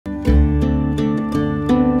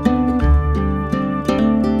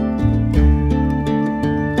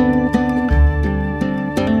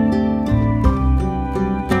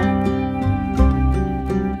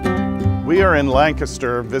in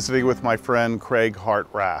Lancaster visiting with my friend Craig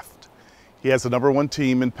Hartranft. He has the #1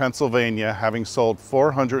 team in Pennsylvania, having sold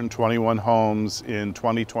 421 homes in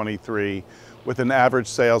 2023 with an average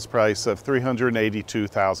sales price of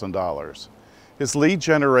 $382,000. His lead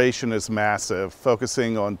generation is massive,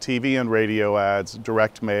 focusing on TV and radio ads,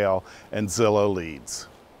 direct mail, and Zillow leads.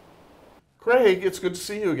 Craig, it's good to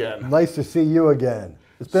see you again. Nice to see you again.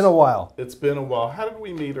 It's been a while. It's been a while. How did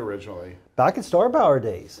we meet originally? Back in Star Power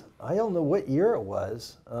days. I don't know what year it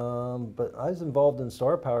was, but I was involved in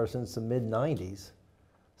Star Power since the mid-90s.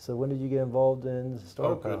 So when did you get involved in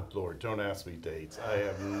Star Power? Oh, good Lord, don't ask me dates. I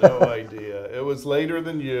have no idea. It was later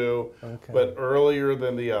than you, okay, but earlier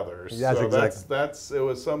than the others. That's so exactly. it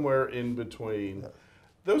was somewhere in between.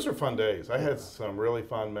 Those are fun days. I had some really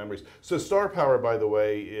fun memories. So Star Power, by the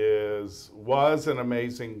way, was an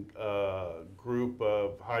amazing group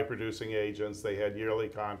of high-producing agents. They had yearly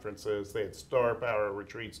conferences. They had Star Power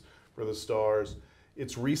retreats for the stars.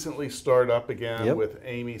 It's recently started up again with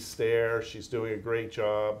Amy Stair. She's doing a great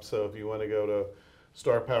job. So if you want to go to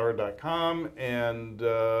starpower.com and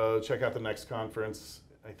check out the next conference,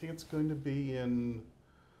 I think it's going to be in,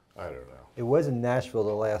 I don't know. It was in Nashville,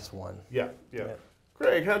 the last one. Yeah.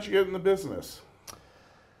 Craig, how'd you get in the business?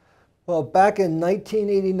 Well, back in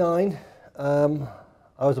 1989,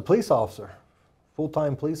 I was a police officer,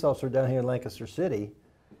 full-time police officer down here in Lancaster City,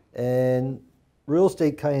 and real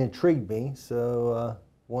estate kind of intrigued me, so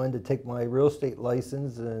wanted to take my real estate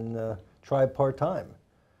license and try part-time.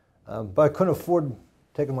 But I couldn't afford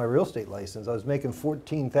taking my real estate license. I was making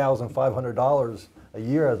 $14,500 a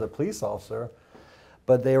year as a police officer,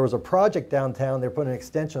 but there was a project downtown. They were putting an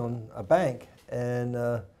extension on a bank, and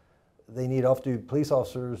they need off-duty police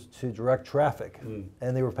officers to direct traffic.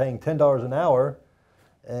 And they were paying $10 an hour,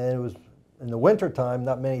 and it was in the winter time,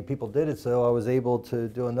 not many people did it, so I was able to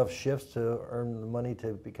do enough shifts to earn the money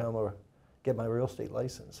to get my real estate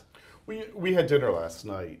license. We had dinner last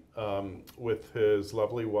night with his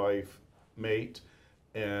lovely wife, Mate,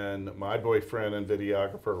 and my boyfriend and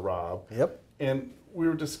videographer, Rob. Yep. And we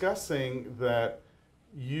were discussing that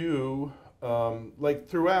you, like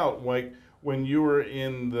throughout, like when you were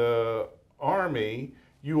in the Army,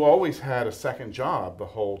 you always had a second job the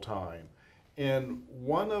whole time. And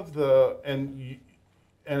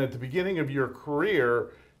and at the beginning of your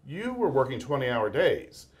career, you were working 20-hour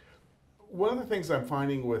days. One of the things I'm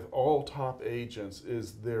finding with all top agents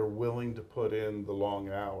is they're willing to put in the long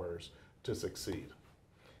hours to succeed.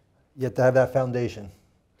 You have to have that foundation.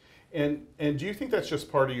 And do you think that's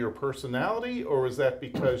just part of your personality, or is that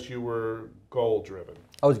because you were goal-driven?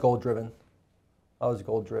 I was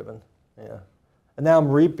goal-driven. Yeah. And now I'm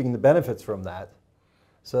reaping the benefits from that.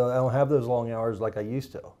 So I don't have those long hours like I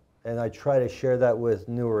used to. And I try to share that with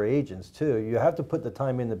newer agents too. You have to put the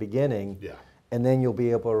time in the beginning, and then you'll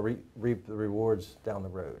be able to reap the rewards down the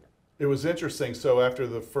road. It was interesting. So after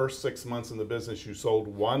the first 6 months in the business, you sold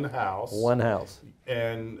one house. One house.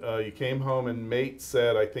 And you came home and Mate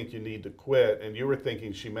said, I think you need to quit. And you were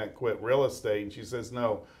thinking she meant quit real estate. And she says,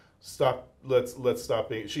 no, stop. Let's stop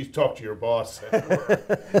being. She talked to your boss at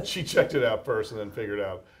work. She checked it out first and then figured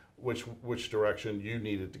out which direction you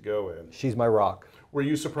needed to go in. She's my rock. Were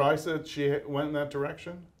you surprised that she went in that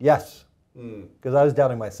direction? Yes, because I was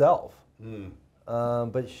doubting myself.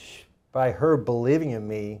 But by her believing in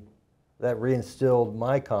me, that reinstilled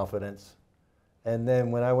my confidence. And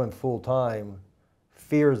then when I went full time,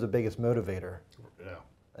 fear is the biggest motivator. Yeah.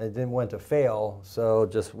 I didn't want to fail, so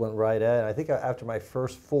just went right at it. I think after my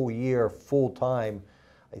first full year, full time,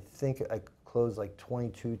 I think I closed like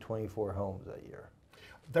 22, 24 homes that year.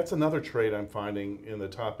 That's another trait I'm finding in the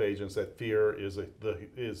top agents, that fear is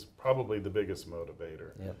probably the biggest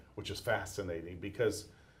motivator, which is fascinating because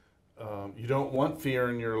you don't want fear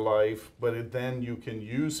in your life, but then you can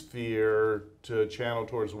use fear to channel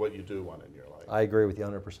towards what you do want in your life. I agree with you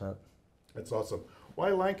 100%. That's awesome.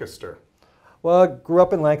 Why Lancaster? Well, I grew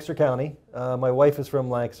up in Lancaster County. My wife is from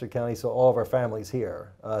Lancaster County, so all of our family's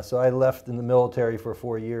here. So I left in the military for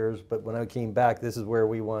 4 years, but when I came back, this is where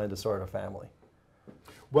we wanted to start a family.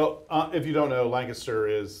 Well, if you don't know, Lancaster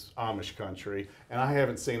is Amish country, and I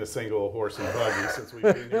haven't seen a single horse and buggy since we've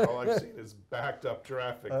been here. All I've seen is backed up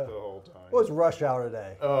traffic the whole time. Well, it's rush hour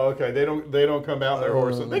today. Oh, okay. They don't come out in their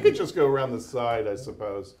horses. They could just go around the side, I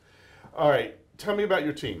suppose. All right. Tell me about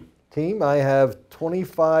your team. I have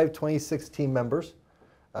 26 team members.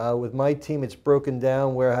 With my team, it's broken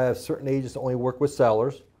down where I have certain agents that only work with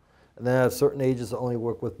sellers, and then I have certain agents that only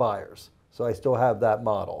work with buyers. So I still have that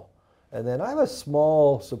model. And then I have a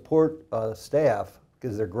small support staff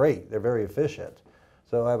because they're great. They're very efficient.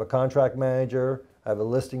 So I have a contract manager, I have a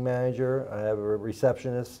listing manager, I have a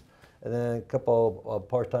receptionist, and then a couple of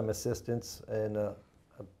part-time assistants and a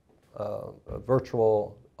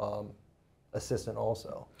virtual assistant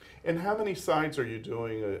also. And how many sides are you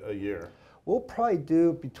doing a year? We'll probably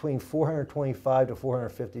do between 425 to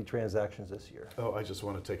 450 transactions this year. Oh, I just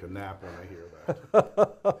want to take a nap when I hear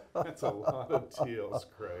that. That's a lot of deals,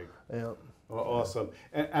 Craig. Yeah. Well, awesome.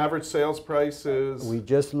 And average sales price is? We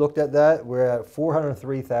just looked at that. We're at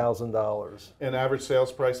 $403,000. And average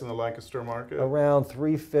sales price in the Lancaster market? Around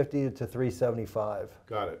 $350 to $375.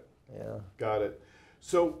 Got it. Yeah. Got it.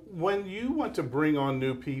 So when you want to bring on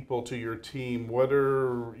new people to your team, what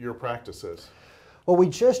are your practices? Well, we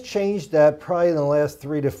just changed that probably in the last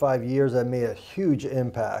 3 to 5 years. That made a huge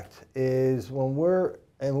impact. Is when we're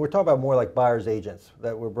talking about more like buyer's agents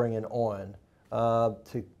that we're bringing on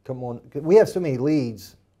to come on. We have so many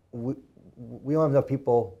leads. We don't have enough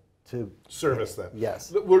people to service them.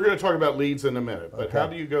 Yes. We're going to talk about leads in a minute, but okay. How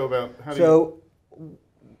do you go about?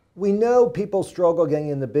 We know people struggle getting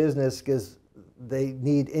in the business because they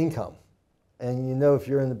need income. And you know, if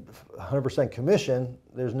you're in the 100% commission,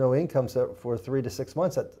 there's no income for 3 to 6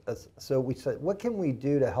 months. So we said, what can we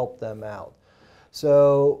do to help them out?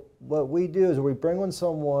 So what we do is we bring on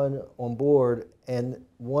someone on board, and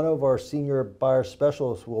one of our senior buyer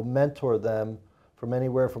specialists will mentor them from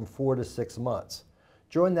anywhere from 4 to 6 months.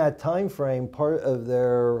 During that time frame, part of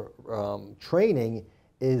their training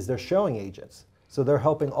is their showing agents. So they're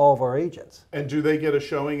helping all of our agents. And do they get a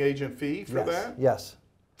showing agent fee for that? Yes.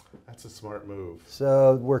 That's a smart move.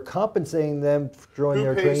 So we're compensating them during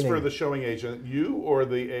their training. Who pays for the showing agent, you or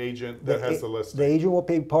the agent that has the listing? The agent will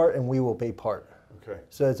pay part and we will pay part. Okay.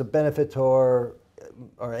 So it's a benefit to our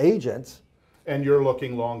agents. And you're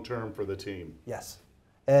looking long-term for the team? Yes.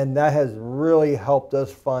 And that has really helped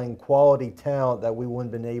us find quality talent that we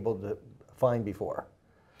wouldn't have been able to find before.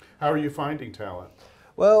 How are you finding talent?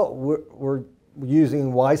 Well, we're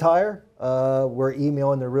using WiseHire. We're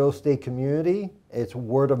emailing the real estate community. It's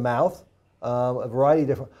word of mouth, a variety of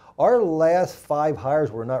different. Our last 5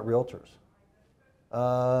 hires were not realtors.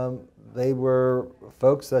 They were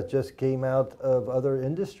folks that just came out of other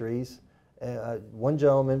industries. One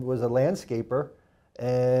gentleman was a landscaper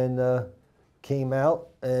and came out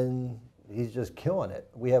and he's just killing it.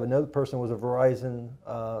 We have another person who was a Verizon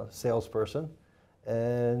salesperson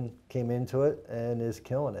and came into it and is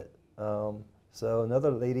killing it. So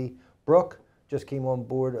another lady, Brooke, just came on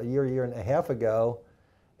board a year and a half ago,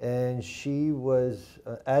 and she was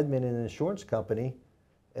an admin in an insurance company,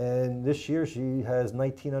 and this year she has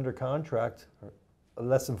 19 under contract,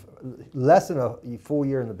 less than a full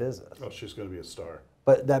year in the business. Oh, she's going to be a star.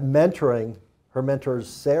 But that mentoring, her mentor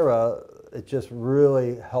Sarah, it just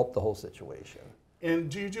really helped the whole situation. And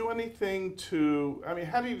do you do anything to, I mean,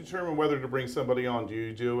 how do you determine whether to bring somebody on? Do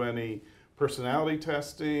you do any personality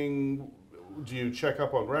testing? Do you check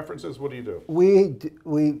up on references? What do you do?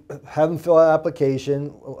 We have them fill out an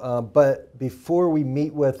application, but before we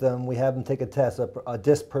meet with them, we have them take a test, a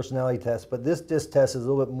DISC personality test. But this DISC test is a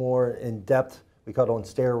little bit more in depth. We call it on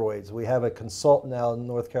steroids. We have a consultant out in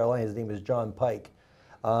North Carolina. His name is John Pike.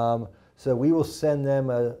 So we will send them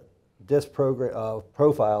a DISC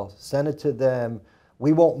profile, send it to them.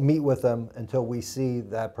 We won't meet with them until we see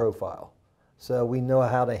that profile. So we know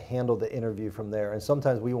how to handle the interview from there. And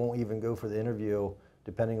sometimes we won't even go for the interview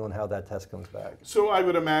depending on how that test comes back. So I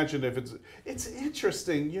would imagine if it's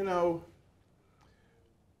interesting, you know,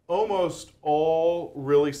 almost all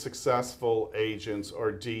really successful agents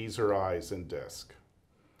are D's or I's in DISC.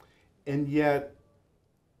 And yet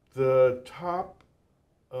the top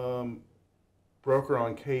broker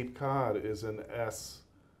on Cape Cod is an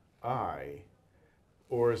SI.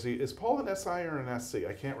 Or is Paul an SI or an SC?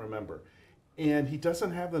 I can't remember. And he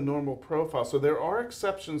doesn't have the normal profile. So there are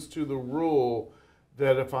exceptions to the rule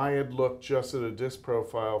that if I had looked just at a DISC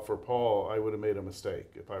profile for Paul, I would have made a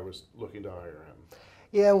mistake if I was looking to hire him.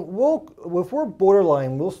 Yeah, if we're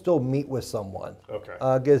borderline, we'll still meet with someone. Okay.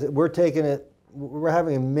 Because we're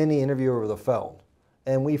having a mini interview over the phone.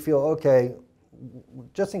 And we feel, okay,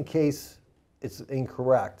 just in case it's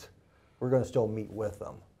incorrect, we're going to still meet with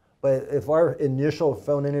them. But if our initial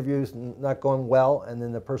phone interview is not going well and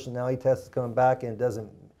then the personality test is coming back and it doesn't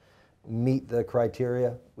meet the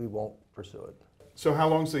criteria, we won't pursue it. So how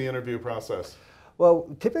long's the interview process?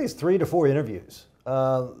 Well, typically it's 3 to 4 interviews.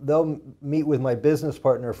 They'll meet with my business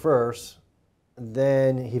partner first.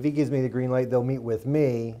 Then if he gives me the green light, they'll meet with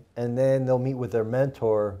me. And then they'll meet with their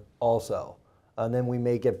mentor also. And then we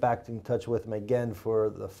may get back in touch with them again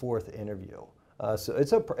for the 4th interview. So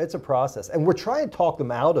it's a process, and we're trying to talk them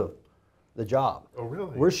out of the job. Oh,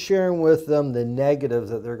 really? We're sharing with them the negatives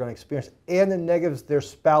that they're going to experience and the negatives their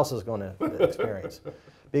spouse is going to experience.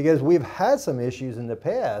 Because we've had some issues in the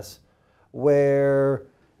past where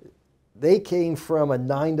they came from a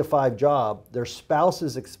 9-to-5 job. Their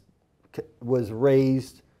spouses was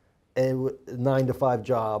raised a 9-to-5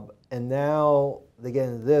 job, and now they get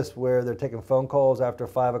into this where they're taking phone calls after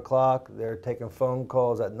 5 o'clock. They're taking phone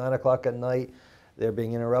calls at 9 o'clock at night. They're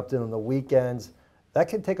being interrupted on the weekends. That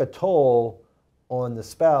can take a toll on the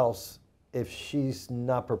spouse if she's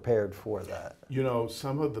not prepared for that. You know,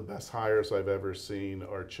 some of the best hires I've ever seen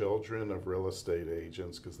are children of real estate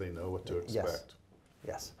agents because they know what to expect. Yes.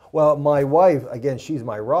 Yes. Well, my wife, again, she's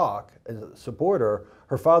my rock and supporter.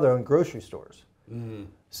 Her father owned grocery stores. Mm-hmm.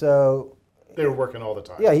 So they were working all the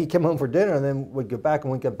time. Yeah, he came home for dinner and then would get back,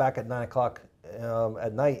 and we'd get back at 9 o'clock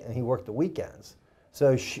at night, and he worked the weekends.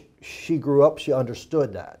 So she grew up, she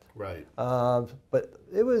understood that. Right. But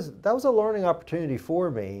that was a learning opportunity for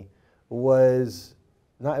me. Was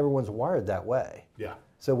not everyone's wired that way. Yeah.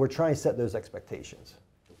 So we're trying to set those expectations.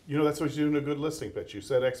 You know, that's what you do in a good listing pitch. You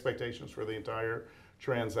set expectations for the entire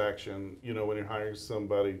transaction. You know, when you're hiring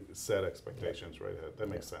somebody, set expectations right ahead. That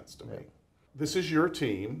makes sense to me. This is your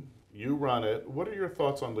team. You run it. What are your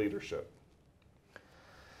thoughts on leadership?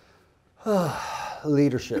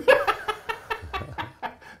 Leadership.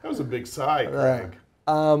 That was a big sigh, Craig.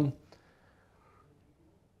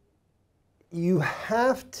 You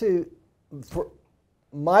have to, for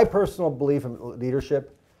my personal belief in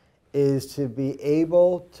leadership is to be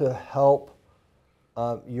able to help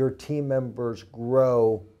your team members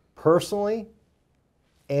grow personally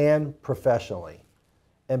and professionally.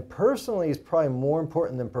 And personally is probably more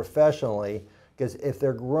important than professionally, because if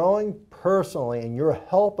they're growing personally and you're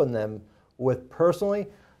helping them with personally,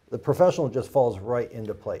 the professional just falls right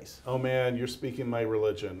into place. Oh man, you're speaking my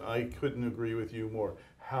religion. I couldn't agree with you more.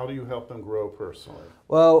 How do you help them grow personally?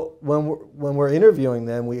 Well, when we're interviewing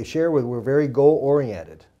them, we're very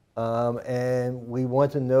goal-oriented. And we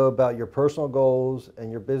want to know about your personal goals and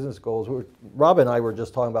your business goals. Rob and I were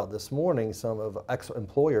just talking about this morning, some of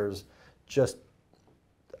ex-employers, just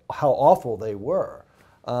how awful they were.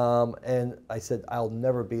 And I said, I'll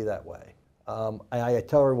never be that way. I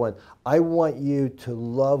tell everyone, I want you to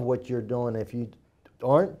love what you're doing. If you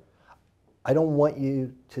aren't, I don't want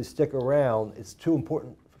you to stick around. It's too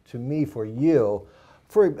important to me for you.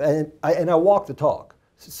 And I walk the talk.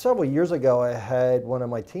 Several years ago, I had one of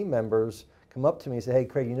my team members come up to me and say, hey,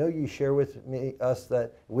 Craig, you know, you share with us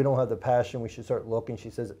that we don't have the passion, we should start looking. She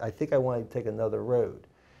says, I think I want to take another road.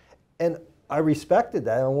 And I respected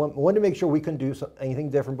that. I wanted to make sure we couldn't do anything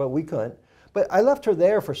different, but we couldn't. But I left her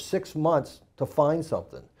there for 6 months to find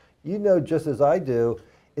something. You know, just as I do,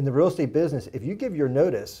 in the real estate business, if you give your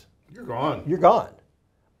notice, you're gone. You're gone.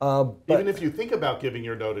 Even if you think about giving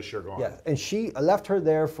your notice, you're gone. Yeah, and I left her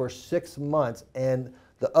there for 6 months, and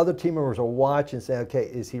the other team members are watching and saying, okay,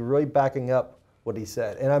 is he really backing up what he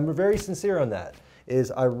said? And I'm very sincere on that,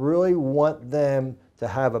 is I really want them to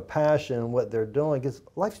have a passion in what they're doing, because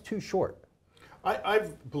life's too short.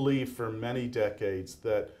 I've believed for many decades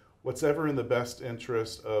that what's ever in the best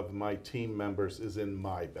interest of my team members is in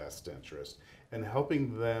my best interest. And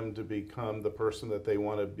helping them to become the person that they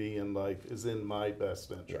want to be in life is in my best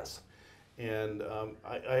interest. Yes. And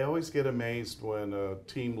I always get amazed when a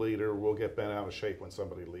team leader will get bent out of shape when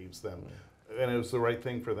somebody leaves them. And it was the right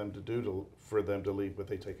thing for them to do for them to leave, but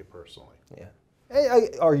they take it personally. Yeah. Hey,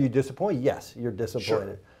 are you disappointed? Yes, you're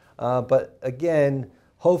disappointed. Sure. But again,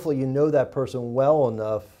 hopefully you know that person well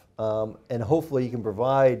enough, and hopefully you can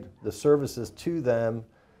provide the services to them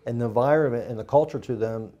and the environment and the culture to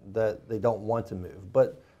them that they don't want to move.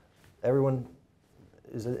 But everyone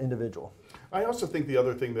is an individual. I also think the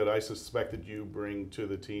other thing that I suspect that you bring to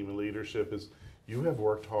the team and leadership is you have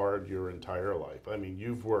worked hard your entire life. I mean,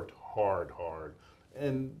 you've worked hard.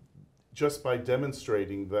 And just by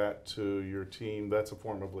demonstrating that to your team, that's a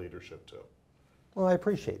form of leadership too. Well, I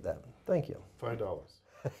appreciate that. Thank you. $5.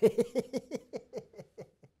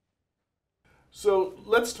 So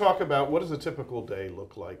let's talk about, what does a typical day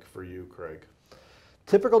look like for you, Craig?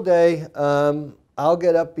 Typical day, I'll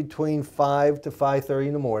get up between 5 to 5:30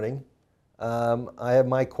 in the morning. I have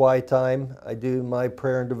my quiet time. I do my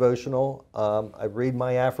prayer and devotional. I read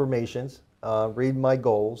my affirmations, read my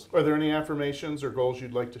goals. Are there any affirmations or goals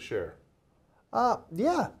you'd like to share?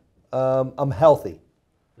 Yeah. I'm healthy.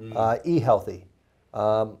 Eat healthy.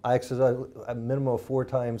 I exercise a minimum of 4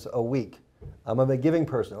 times a week. I'm a giving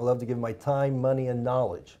person. I love to give my time, money, and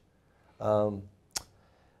knowledge.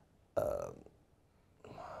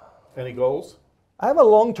 Any goals? I have a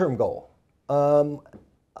long-term goal.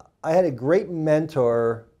 I had a great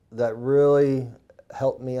mentor that really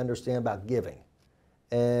helped me understand about giving.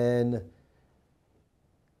 And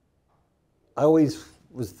I always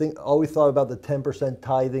thought about the 10%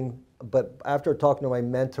 tithing but after talking to my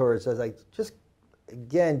mentors, I was like,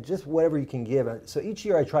 again, just whatever you can give. So each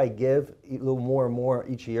year I try to give a little more and more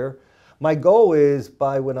each year. My goal is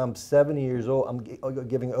by when I'm 70 years old, I'm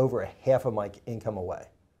giving over half of my income away.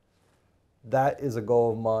 That is a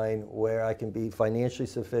goal of mine where I can be financially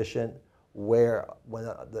sufficient, where when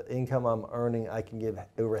the income I'm earning, I can give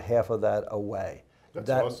over half of that away. That's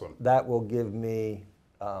awesome. That will give me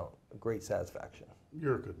great satisfaction.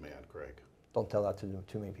 You're a good man, Craig. Don't tell that to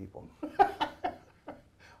too many people.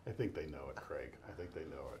 I think they know it, Craig. I think they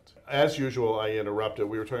know it. As usual, I interrupted.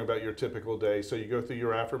 We were talking about your typical day. So you go through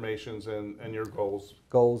your affirmations and your goals.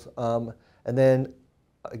 And then,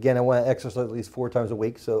 again, I want to exercise at least 4 times a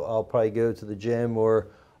week. So I'll probably go to the gym or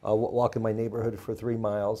walk in my neighborhood for 3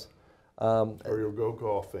 miles. Or you'll go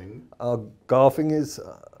golfing. Golfing is,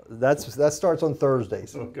 that starts on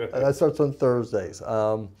Thursdays. Okay. That starts on Thursdays.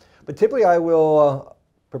 But typically I will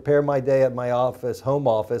prepare my day at my office, home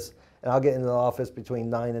office, and I'll get into the office between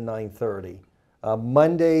 9 and 9:30.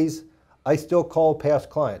 Mondays, I still call past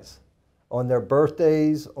clients on their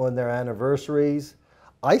birthdays, on their anniversaries.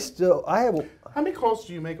 I have. How many calls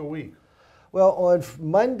do you make a week? Well, on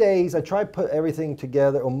Mondays, I try to put everything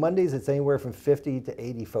together. On Mondays, it's anywhere from 50 to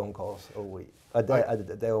 80 phone calls a week. A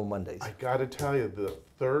day on Mondays. I got to tell you, the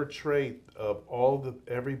third trait of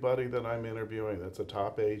everybody that I'm interviewing that's a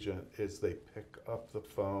top agent is they pick up the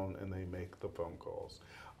phone and they make the phone calls.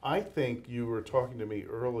 I think you were talking to me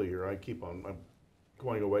earlier. I'm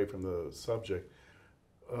going away from the subject.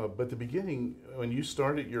 But the beginning, when you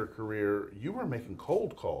started your career, you were making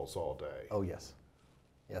cold calls all day. Oh, yes.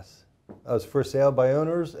 Yes. I was for sale by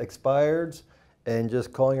owners, expireds, and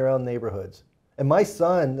just calling around neighborhoods. And my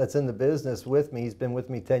son that's in the business with me, he's been with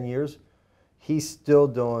me 10 years, he's still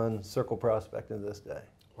doing circle prospecting to this day.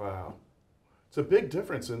 Wow. It's a big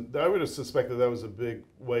difference. And I would have suspected that was a big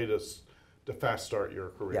way to fast start your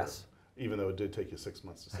career. Yes. Even though it did take you 6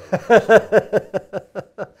 months to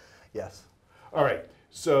settle. Yes. All right.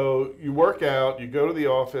 So you work out, you go to the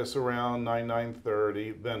office around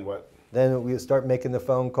 9:30, then what? Then we start making the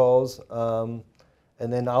phone calls,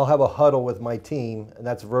 and then I'll have a huddle with my team, and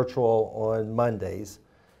that's virtual on Mondays.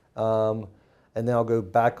 And then I'll go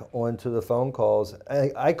back onto the phone calls.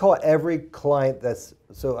 I call every client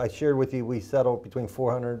so I shared with you, we settled between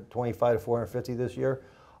 425 to 450 this year.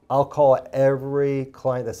 I'll call every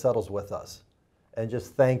client that settles with us and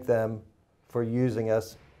just thank them for using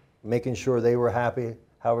us, making sure they were happy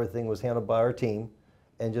how everything was handled by our team,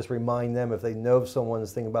 and just remind them if they know someone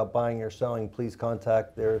is thinking about buying or selling, please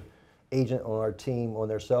contact their agent on our team on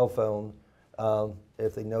their cell phone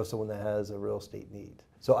if they know someone that has a real estate need.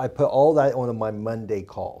 So I put all that on my Monday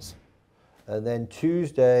calls. And then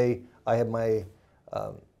Tuesday, I have my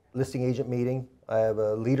listing agent meeting. I have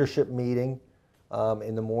a leadership meeting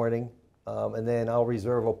in the morning, and then I'll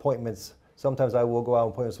reserve appointments. Sometimes I will go out on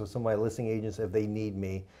appointments with some of my listing agents if they need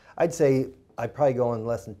me. I'd say I probably go on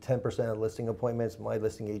less than 10% of listing appointments. My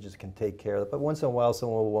listing agents can take care of it. But once in a while,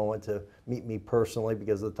 someone will want to meet me personally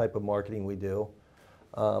because of the type of marketing we do.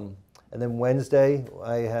 And then Wednesday,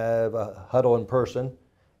 I have a huddle in person,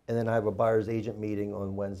 and then I have a buyer's agent meeting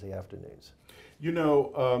on Wednesday afternoons. You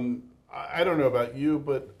know, I don't know about you,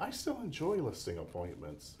 but I still enjoy listing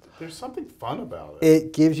appointments. There's something fun about it.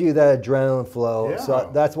 It gives you that adrenaline flow. Yeah.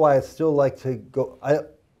 So that's why I still like to go.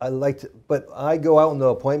 I like to, but I go out on the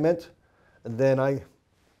appointment, and then I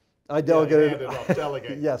delegate hand it off,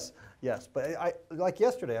 delegate. Yes. But I like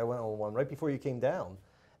yesterday, I went on one right before you came down,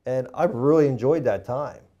 and I really enjoyed that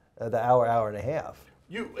time, the hour and a half.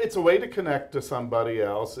 It's a way to connect to somebody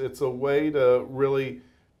else. It's a way to really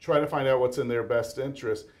try to find out what's in their best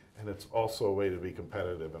interest. And it's also a way to be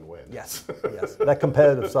competitive and win. Yes, that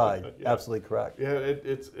competitive side, Yeah. Absolutely correct. Yeah,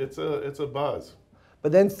 it's a buzz.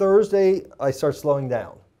 But then Thursday, I start slowing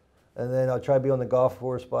down. And then I'll try to be on the golf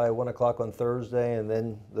course by 1 o'clock on Thursday, and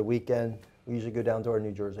then the weekend, we usually go down to our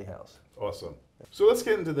New Jersey house. Awesome. So let's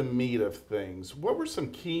get into the meat of things. What were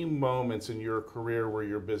some key moments in your career where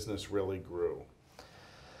your business really grew?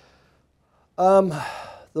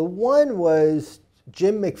 The one was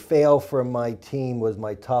Jim McPhail from my team was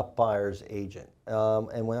my top buyer's agent.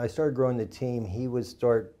 And when I started growing the team, he would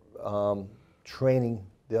start training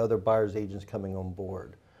the other buyer's agents coming on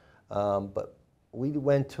board. But we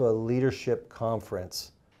went to a leadership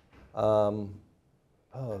conference.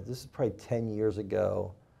 This is probably 10 years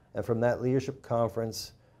ago. And from that leadership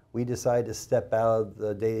conference, we decided to step out of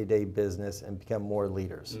the day-to-day business and become more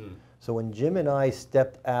leaders. So when Jim and I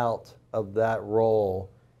stepped out of that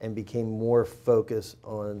role and became more focused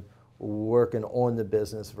on working on the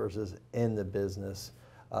business versus in the business,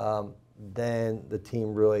 then the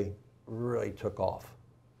team really took off.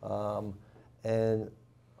 And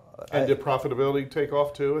And did profitability take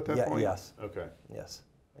off too at that point? Yes. Okay. Yes.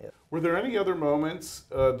 Yeah. Were there any other moments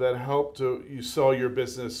that helped you saw your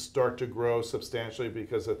business start to grow substantially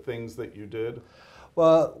because of things that you did?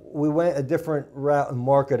 Well, we went a different route in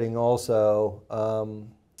marketing also.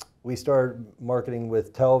 We started marketing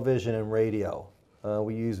with television and radio.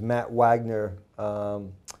 We used Matt Wagner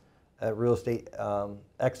at Real Estate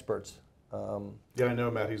Experts. Yeah, I know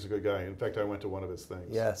Matt. He's a good guy. In fact, I went to one of his things.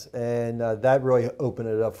 Yes, and that really opened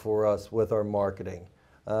it up for us with our marketing.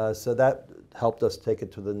 So that helped us take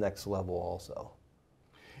it to the next level also.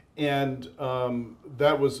 And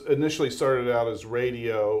that was initially started out as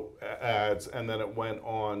radio ads, and then it went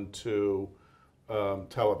on to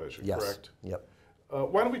television, Yes. correct? Yep.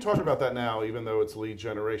 Why don't we talk about that now, even though it's lead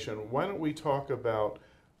generation? Why don't we talk about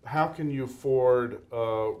how can you afford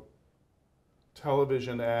a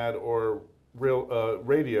television ad or real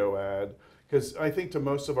radio ad? Because I think to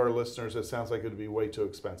most of our listeners, it sounds like it would be way too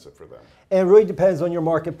expensive for them. And it really depends on your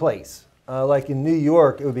marketplace. Like in New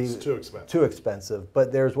York, it would be It's too expensive. Too expensive.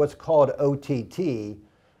 But there's what's called OTT,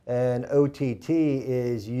 and OTT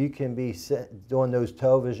is you can be doing those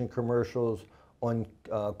television commercials on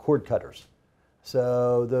cord cutters.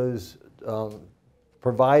 So those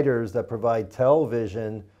providers that provide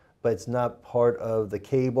television, but it's not part of the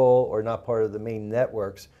cable or not part of the main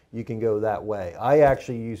networks, you can go that way. I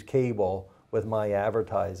actually use cable with my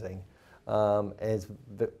advertising, and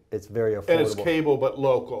it's very affordable. And it's cable, but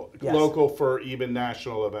local. Yes. Local for even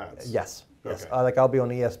national events. Yes. Yes. Okay. Like I'll be on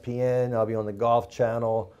ESPN, I'll be on the Golf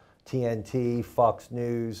Channel, TNT, Fox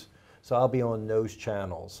News. So I'll be on those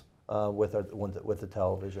channels with the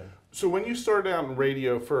television. So when you started out in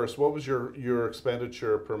radio first, what was your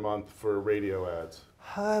expenditure per month for radio ads?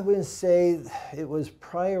 I would say it was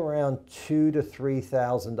probably around $2,000 to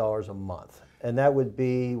 $3,000 a month, and that would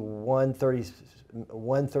be one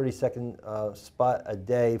 30-second spot a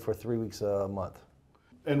day for 3 weeks a month.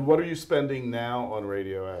 And what are you spending now on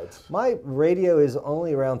radio ads? My radio is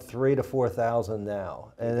only around $3,000 to $4,000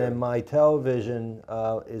 now, and then my television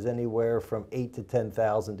is anywhere from $8,000 to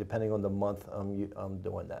 $10,000 depending on the month I'm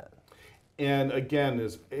doing that. And again,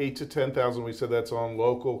 is 8,000 to 10,000. We said that's on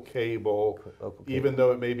local cable, even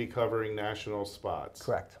though it may be covering national spots.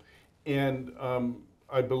 Correct. And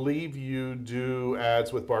I believe you do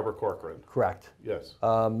ads with Barbara Corcoran. Correct. Yes.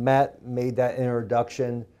 Matt made that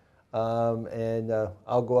introduction, and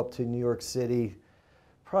I'll go up to New York City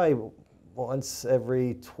probably once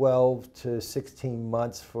every 12 to 16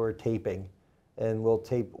 months for taping, and we'll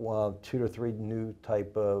tape 2 to 3 new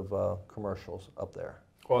type of commercials up there.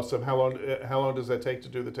 Awesome. How long does that take to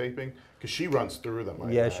do the taping? Because she runs through them.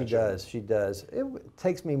 I Yeah, imagine. she does. She does. It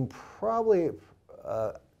takes me probably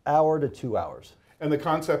hour to 2 hours. And the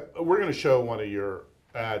concept, we're going to show one of your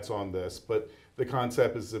ads on this, but the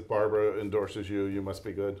concept is that Barbara endorses you, you must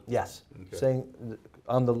be good? Yes. Okay. Saying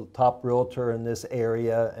I'm the top realtor in this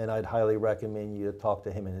area, and I'd highly recommend you to talk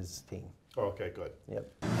to him and his team. Okay, good. Yep.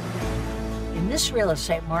 In this real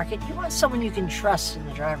estate market, you want someone you can trust in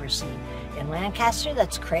the driver's seat. In Lancaster,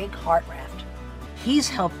 that's Craig Hartranft. He's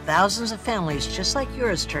helped thousands of families just like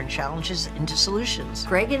yours turn challenges into solutions.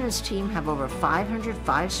 Craig and his team have over 500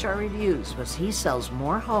 five-star reviews because he sells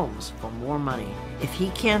more homes for more money. If he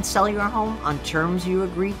can't sell your home on terms you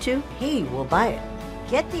agree to, he will buy it.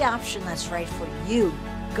 Get the option that's right for you.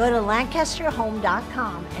 Go to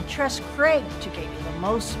lancasterhome.com and trust Craig to get you the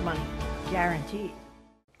most money, guaranteed.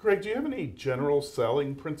 Craig, do you have any general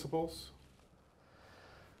selling principles?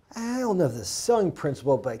 I don't know if the selling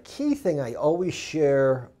principle, but a key thing I always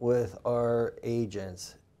share with our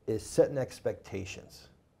agents is setting expectations.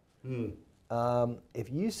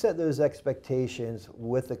 If you set those expectations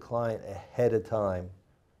with the client ahead of time,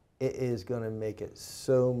 it is going to make it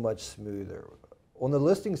so much smoother. On the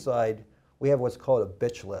listing side, we have what's called a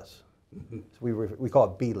bitch list. So we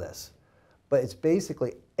call it B list. But it's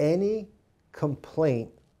basically any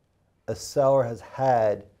complaint a seller has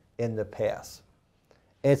had in the past.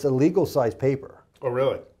 And it's a legal size paper. Oh,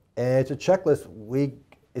 really? And it's a checklist.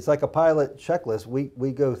 It's like a pilot checklist.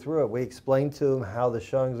 We go through it. We explain to them how the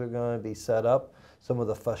showings are going to be set up, some of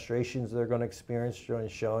the frustrations they're going to experience during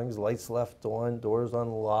showings, lights left on, doors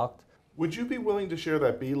unlocked. Would you be willing to share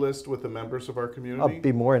that B list with the members of our community? I'll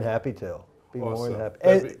be more than happy to. More than happy.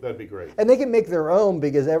 That'd be great. And they can make their own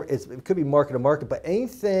because it could be market to market, but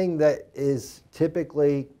anything that is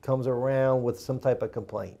typically comes around with some type of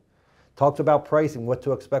complaint. Talks about pricing, what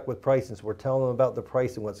to expect with pricing. So we're telling them about the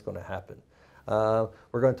pricing, what's going to happen. We're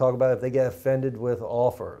going to talk about if they get offended with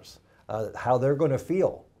offers, how they're going to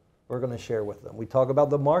feel. We're going to share with them. We talk about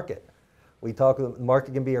the market. The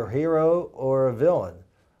market can be a hero or a villain.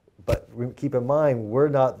 But keep in mind, we're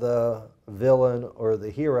not the villain or the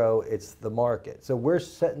hero, it's the market. So we're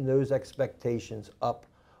setting those expectations up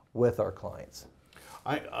with our clients.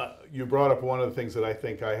 You brought up one of the things that I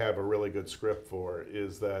think I have a really good script for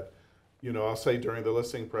is that, I'll say during the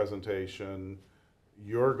listing presentation,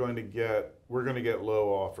 we're going to get low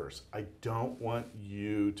offers. I don't want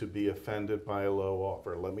you to be offended by a low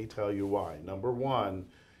offer. Let me tell you why. Number one,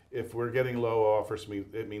 if we're getting low offers,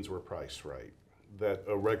 it means we're priced right. That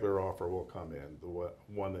a regular offer will come in, the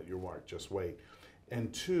one that you want, just wait.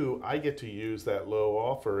 And two, I get to use that low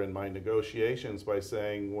offer in my negotiations by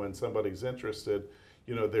saying when somebody's interested,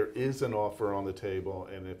 there is an offer on the table,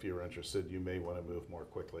 and if you're interested, you may want to move more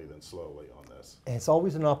quickly than slowly on this. And it's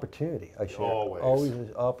always an opportunity, I share. Always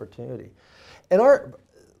an opportunity. And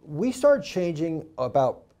we started changing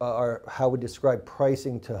about how we describe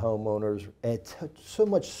pricing to homeowners, and it took so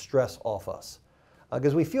much stress off us.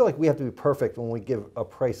 Because we feel like we have to be perfect when we give a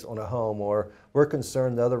price on a home, or we're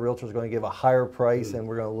concerned the other realtor is going to give a higher price and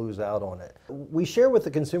we're going to lose out on it. We share with the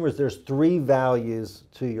consumers there's 3 values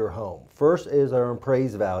to your home. First is our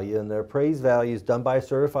appraised value, and the appraised value is done by a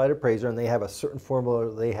certified appraiser, and they have a certain formula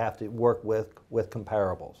they have to work with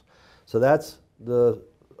comparables. So that's the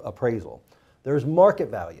appraisal. There's market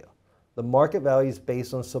value. The market value is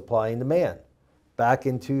based on supply and demand. Back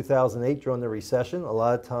in 2008 during the recession, a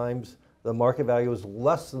lot of times the market value was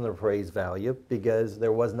less than the appraised value because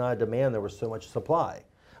there was not a demand, there was so much supply.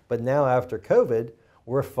 But now after COVID,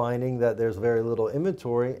 we're finding that there's very little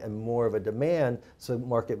inventory and more of a demand, so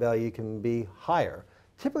market value can be higher.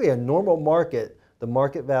 Typically a normal market, the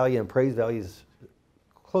market value and appraised value is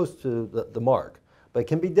close to the mark, but it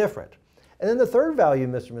can be different. And then the third value,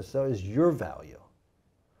 Mr. Macedo, is your value.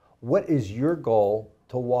 What is your goal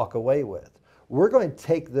to walk away with? We're going to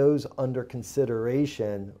take those under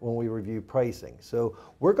consideration when we review pricing. So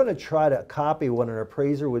we're going to try to copy what an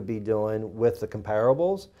appraiser would be doing with the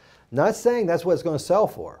comparables. Not saying that's what it's going to sell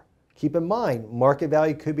for. Keep in mind, market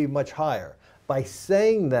value could be much higher. By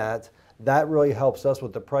saying that, that really helps us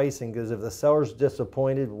with the pricing, because if the seller's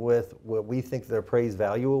disappointed with what we think their appraised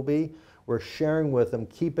value will be, we're sharing with them,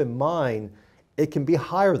 keep in mind, it can be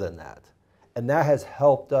higher than that. And that has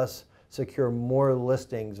helped us secure more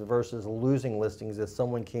listings versus losing listings if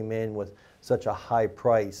someone came in with such a high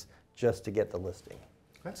price just to get the listing.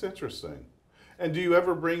 That's interesting. And do you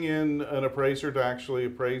ever bring in an appraiser to actually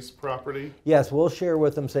appraise property? Yes, we'll share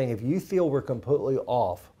with them saying, if you feel we're completely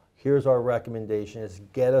off, here's our recommendation, is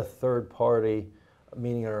get a third party,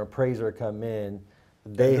 meaning an appraiser, come in.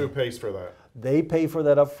 And who pays for that? They pay for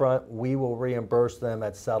that up front. We will reimburse them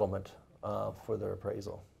at settlement for their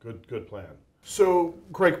appraisal. Good plan. So,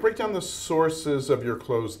 Craig, break down the sources of your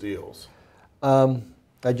closed deals. I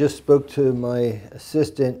just spoke to my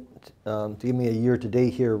assistant to give me a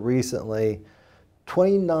year-to-date here recently.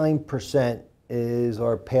 29% is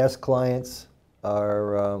our past clients,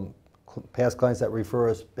 past clients that refer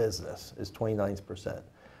us business is 29%.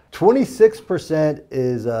 26%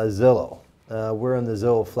 is Zillow. We're in the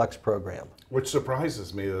Zillow Flex program. Which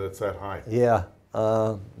surprises me that it's that high. Yeah,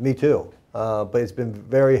 me too. But it's been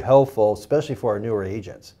very helpful, especially for our newer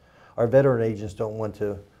agents. Our veteran agents don't want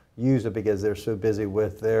to use it because they're so busy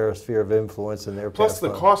with their sphere of influence and their Plus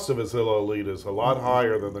the cost of a Zillow lead is a lot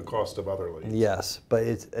higher than the cost of other leads. Yes, but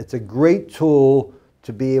it's a great tool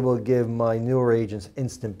to be able to give my newer agents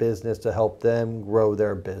instant business to help them grow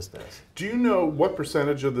their business. Do you know what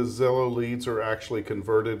percentage of the Zillow leads are actually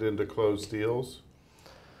converted into closed deals?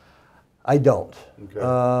 I don't.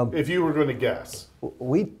 Okay. If you were going to guess.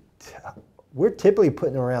 We're typically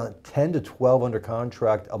putting around 10 to 12 under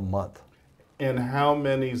contract a month. And how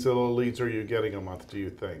many Zillow leads are you getting a month, do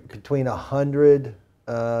you think? Between 100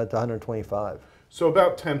 to 125. So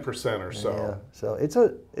about 10% or so. Yeah, so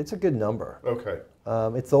it's a good number. Okay.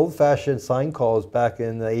 It's the old-fashioned sign calls back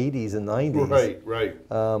in the 80s and 90s. Right.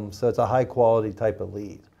 So it's a high-quality type of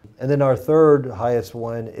lead. And then our third highest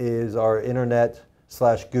one is our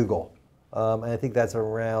internet/Google. And I think that's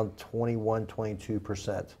around 21,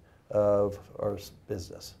 22% of our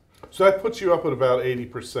business. So that puts you up at about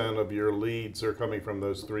 80% of your leads are coming from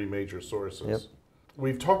those 3 major sources. Yep.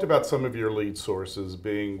 We've talked about some of your lead sources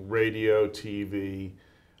being radio, TV,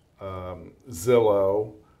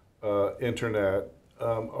 Zillow, internet.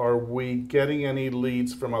 Are we getting any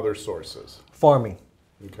leads from other sources? Farming.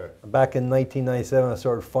 Okay. Back in 1997, I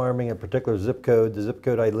started farming a particular zip code, the zip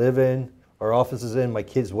code I live in, our office is in, my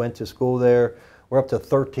kids went to school there. We're up to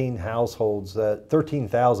 13,000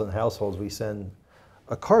 households we send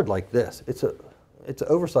a card like this. It's an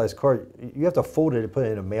oversized card. You have to fold it and put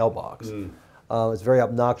it in a mailbox. It's very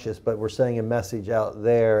obnoxious, but we're sending a message out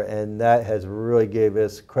there, and that has really gave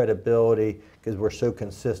us credibility because we're so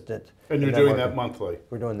consistent. And you're doing that monthly?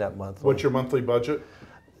 We're doing that monthly. What's your monthly budget?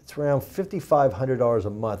 It's around $5,500 a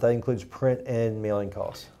month. That includes print and mailing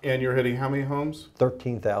costs. And you're hitting how many homes?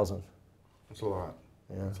 13,000. That's a lot.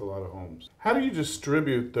 Yeah. That's a lot of homes. How do you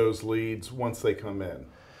distribute those leads once they come in?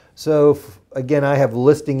 So again, I have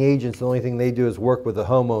listing agents. The only thing they do is work with the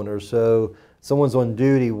homeowners. So someone's on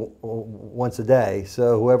duty once a day.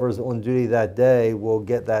 So whoever's on duty that day will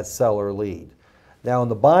get that seller lead. Now on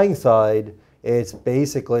the buying side, it's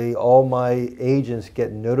basically all my agents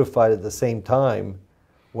get notified at the same time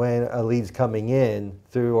when a lead's coming in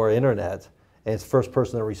through our internet, and it's the first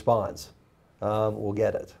person that responds will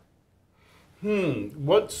get it.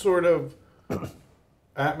 What sort of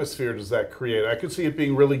atmosphere does that create? I could see it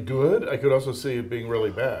being really good. I could also see it being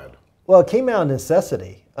really bad. Well, it came out of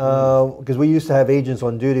necessity because we used to have agents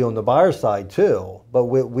on duty on the buyer side too. But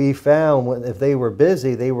we found if they were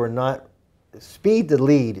busy, they were not. Speed to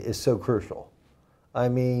lead is so crucial. I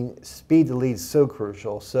mean, speed to lead is so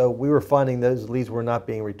crucial. So we were finding those leads were not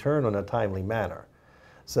being returned in a timely manner.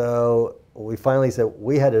 So we finally said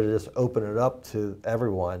we had to just open it up to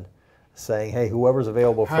everyone, saying, hey, whoever's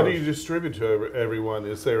available first. How do you distribute to everyone?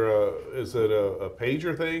 Is it a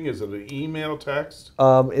pager thing? Is it an email, text?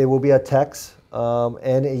 It will be a text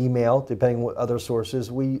and email, depending on what other sources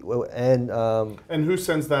and who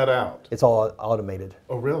sends that out? It's all automated.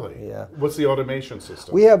 Oh, really? Yeah. What's the automation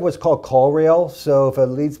system? We have what's called call rail. So if a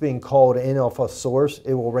lead's being called in off a source,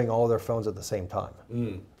 it will ring all their phones at the same time.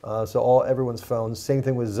 So everyone's phones. Same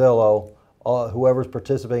thing with Zillow. Whoever's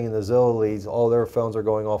participating in the Zillow leads, all their phones are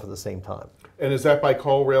going off at the same time. And is that by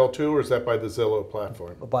call rail too, or is that by the Zillow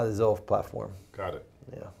platform? By the Zillow platform. Got it.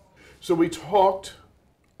 Yeah. So we talked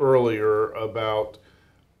earlier about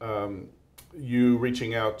you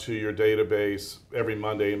reaching out to your database every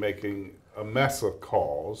Monday and making a mess of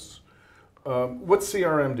calls. What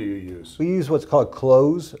CRM do you use? We use what's called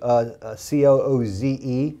Close,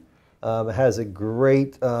 C-L-O-Z-E. It has a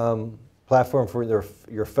great platform for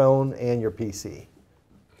your phone and your PC.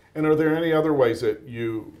 And are there any other ways that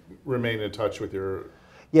you remain in touch with your...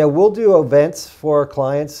 Yeah, we'll do events for our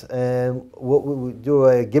clients, and we'll do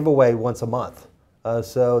a giveaway once a month.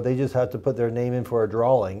 So they just have to put their name in for a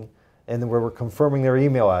drawing, and then we're confirming their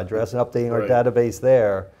email address and updating our database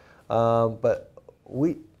there. But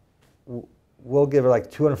we'll give like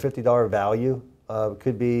 $250 value. It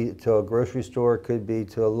could be to a grocery store, it could be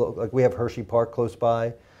to like we have Hershey Park close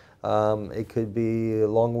by. It could be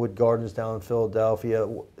Longwood Gardens down in Philadelphia.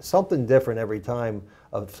 Something different every time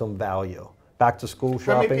of some value. Back to school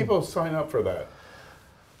shopping. How many people sign up for that?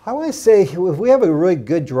 I want to say if we have a really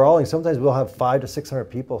good drawing, sometimes we'll have 500 to 600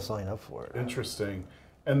 people sign up for it. Interesting.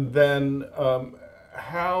 And then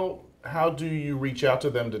how do you reach out to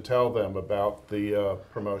them to tell them about the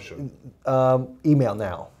promotion? Email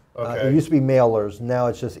now. Okay. It used to be mailers. Now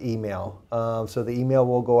it's just email. So the email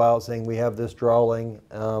will go out saying we have this drawing.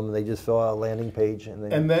 They just fill out a landing page.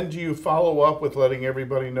 And then do you follow up with letting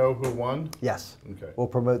everybody know who won? Yes. Okay. We'll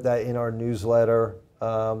promote that in our newsletter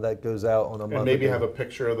that goes out on a monthly. And maybe have a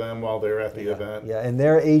picture of them while they're at the event. Yeah, and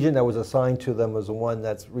their agent that was assigned to them was the one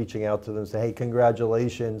that's reaching out to them and saying, hey,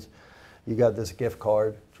 congratulations, you got this gift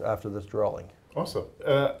card after this drawing. Awesome.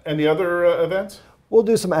 Any other events? We'll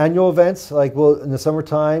do some annual events, like in the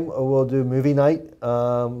summertime, we'll do movie night.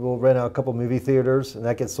 We'll rent out a couple movie theaters, and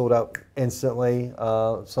that gets sold out instantly.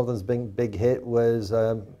 Something's big hit was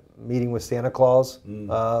Meeting with Santa Claus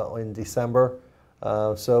in December.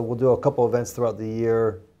 So we'll do a couple events throughout the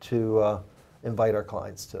year to invite our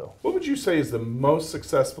clients to. What would you say is the most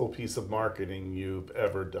successful piece of marketing you've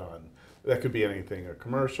ever done? That could be anything, a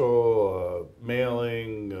commercial,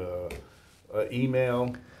 mailing,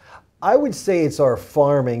 email. I would say it's our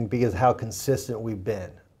farming because how consistent we've been.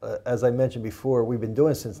 As I mentioned before, we've been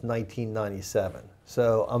doing it since 1997.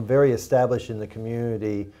 So I'm very established in the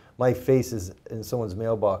community. My face is in someone's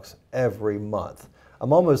mailbox every month.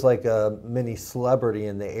 I'm almost like a mini celebrity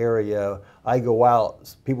in the area. I go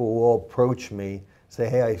out, people will approach me, say,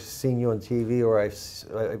 hey, I've seen you on TV or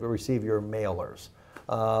I've received your mailers.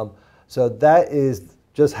 So that is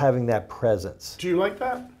just having that presence. Do you like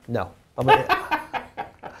that? No.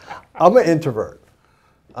 I'm an introvert.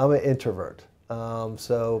 I'm an introvert.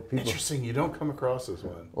 So people. Interesting. You don't come across as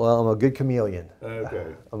one. Well, I'm a good chameleon.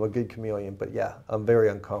 Okay. I'm a good chameleon, but yeah, I'm very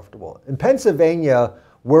uncomfortable. In Pennsylvania,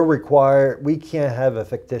 we're required. We can't have a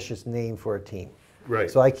fictitious name for a team. Right.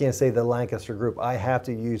 So I can't say the Lancaster Group. I have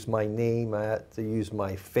to use my name. I have to use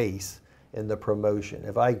my face in the promotion.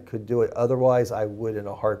 If I could do it otherwise, I would in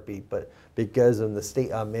a heartbeat. But because of the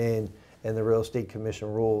state I'm in and the Real Estate Commission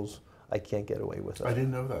rules, I can't get away with it. I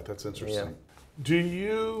didn't know that. That's interesting. Yeah. Do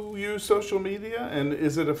you use social media, and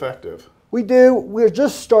is it effective? We do. We're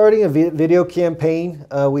just starting a video campaign.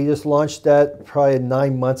 We just launched that probably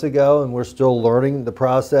 9 months ago, and we're still learning the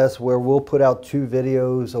process, where we'll put out 2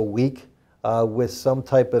 videos a week with some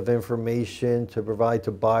type of information to provide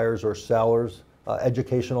to buyers or sellers,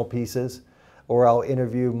 educational pieces, or I'll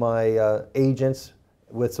interview my agents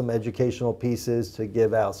with some educational pieces to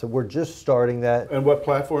give out. So we're just starting that. And what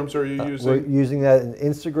platforms are you using? We're using that in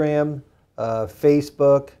Instagram,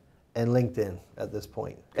 Facebook, and LinkedIn at this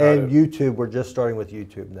point. And YouTube, we're just starting with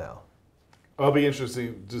YouTube now. I'll be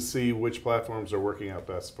interested to see which platforms are working out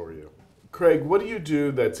best for you. Craig, what do you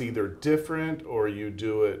do that's either different, or you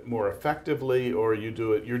do it more effectively, or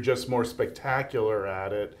you're just more spectacular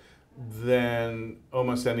at it than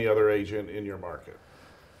almost any other agent in your market?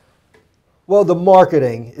 Well, the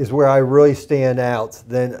marketing is where I really stand out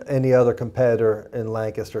than any other competitor in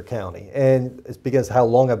Lancaster County. And it's because how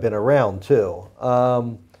long I've been around too.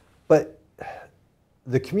 But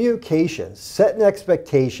the communications, setting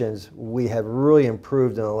expectations, we have really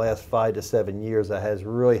improved in the last 5 to 7 years. That has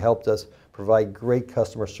really helped us provide great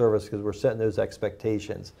customer service because we're setting those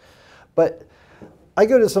expectations. But I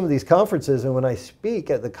go to some of these conferences, and when I speak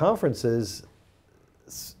at the conferences,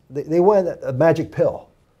 they want a magic pill.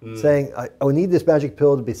 Saying, I need this magic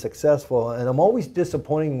pill to be successful, and I'm always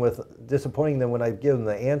disappointing them when I give them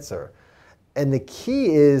the answer. And the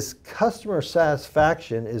key is customer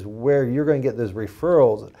satisfaction is where you're going to get those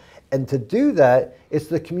referrals. And to do that, it's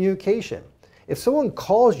the communication. If someone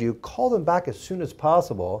calls you, call them back as soon as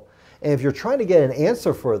possible. And if you're trying to get an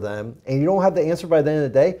answer for them and you don't have the answer by the end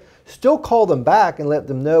of the day, still call them back and let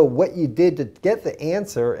them know what you did to get the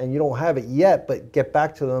answer, and you don't have it yet, but get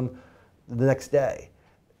back to them the next day.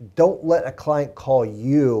 Don't let a client call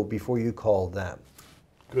you before you call them.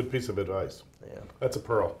 Good piece of advice. Yeah. That's a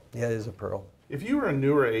pearl. Yeah, it is a pearl. If you were a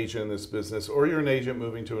newer agent in this business, or you're an agent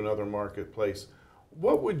moving to another marketplace,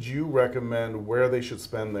 what would you recommend where they should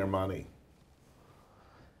spend their money?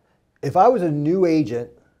 If I was a new agent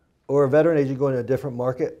or a veteran agent going to a different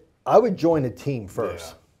market, I would join a team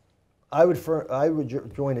first. Yeah. I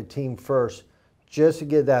would join a team first just to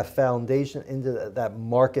get that foundation into that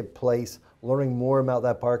marketplace, learning more about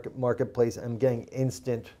that marketplace, and getting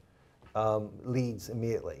instant leads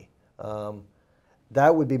immediately.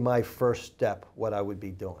 That would be my first step, what I would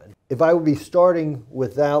be doing. If I would be starting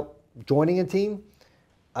without joining a team,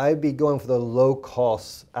 I'd be going for the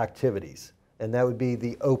low-cost activities, and that would be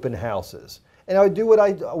the open houses. And I would do what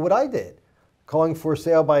I did, calling for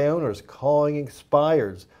sale by owners, calling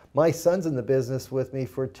expireds. My son's in the business with me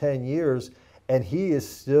for 10 years, and he is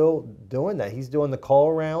still doing that. He's doing the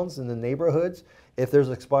call rounds in the neighborhoods. If there's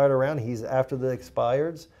expired around, he's after the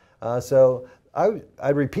expireds. So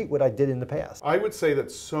I'd repeat what I did in the past. I would say that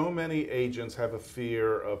so many agents have a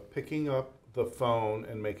fear of picking up the phone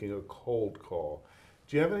and making a cold call.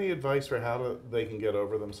 Do you have any advice for how they can get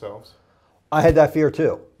over themselves? I had that fear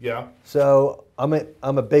too. Yeah. So I'm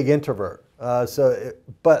a big introvert.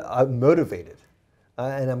 But I'm motivated,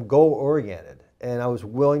 and I'm goal oriented, and I was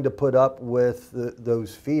willing to put up with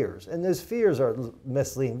those fears. And those fears are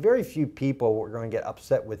misleading. Very few people are going to get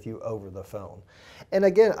upset with you over the phone. And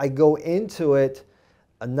again, I go into it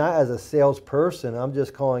not as a salesperson. I'm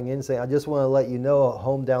just calling in saying, I just want to let you know a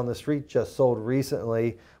home down the street just sold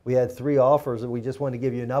recently. We had 3 offers, and we just want to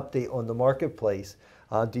give you an update on the marketplace.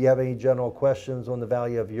 Do you have any general questions on the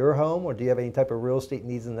value of your home, or do you have any type of real estate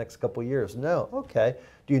needs in the next couple of years? No. Okay.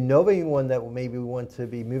 Do you know of anyone that maybe want to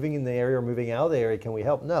be moving in the area or moving out of the area? Can we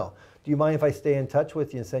help? No. Do you mind if I stay in touch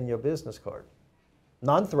with you and send you a business card?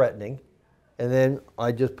 Non-threatening. And then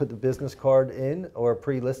I just put the business card in, or a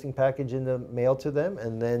pre-listing package in the mail to them,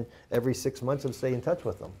 and then every 6 months I'll stay in touch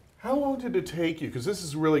with them. How long did it take you? Because this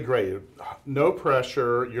is really great. No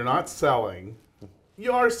pressure. You're not selling.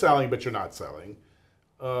 You are selling, but you're not selling.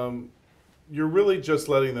 You're really just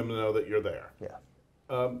letting them know that you're there. Yeah.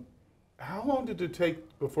 How long did it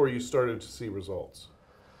take before you started to see results?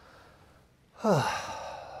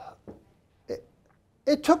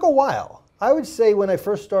 It took a while. I would say when I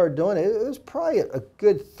first started doing it, it was probably a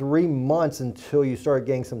good 3 months until you started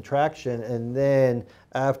getting some traction, and then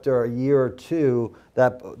after a year or two,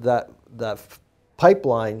 that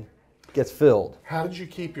pipeline gets filled. How did you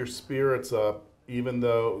keep your spirits up even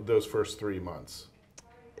though those first 3 months?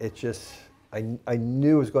 It just, I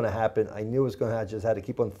knew it was going to happen. I knew it was going to happen. I just had to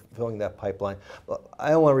keep on filling that pipeline. I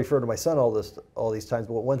don't want to refer to my son all these times,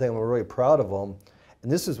 but one thing I'm really proud of him,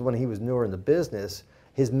 and this is when he was newer in the business,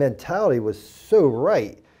 his mentality was so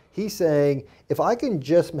right. He's saying, if I can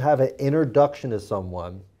just have an introduction to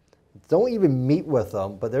someone, don't even meet with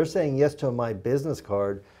them, but they're saying yes to my business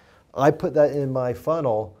card, I put that in my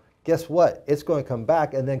funnel. Guess what? It's going to come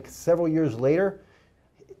back. And then several years later,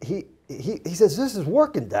 he says, "This is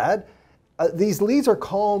working, Dad. These leads are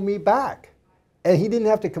calling me back." And he didn't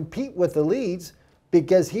have to compete with the leads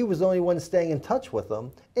because he was the only one staying in touch with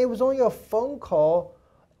them. It was only a phone call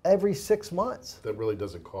every 6 months. That really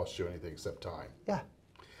doesn't cost you anything except time. Yeah.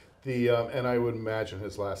 And I would imagine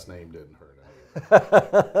his last name didn't hurt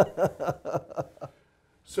anyone.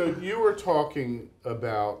 So you were talking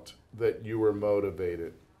about that you were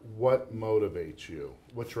motivated. What motivates you?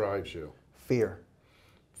 What drives you? Fear.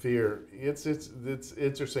 Fear. It's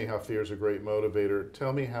interesting how fear is a great motivator.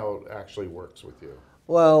 Tell me how it actually works with you.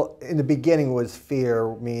 Well, in the beginning was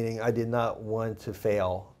fear, meaning I did not want to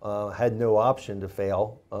fail. Had no option to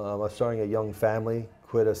fail. I was starting a young family,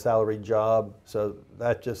 quit a salaried job, so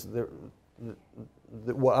that just,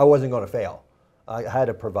 I wasn't going to fail. I had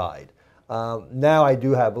to provide. Now I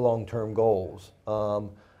do have long-term goals,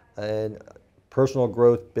 and personal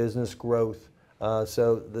growth, business growth.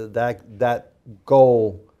 So that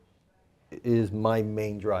goal is my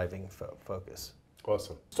main driving focus.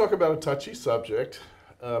 Awesome. Let's talk about a touchy subject,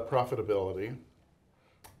 profitability.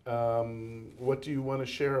 What do you want to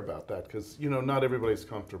share about that? Because, not everybody's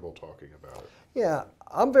comfortable talking about it. Yeah,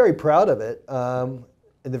 I'm very proud of it.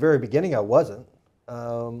 In the very beginning, I wasn't.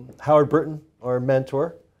 Howard Britton, our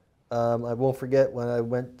mentor, I won't forget when I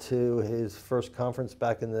went to his first conference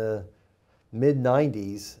back in the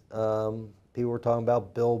mid-90s. People were talking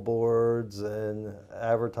about billboards and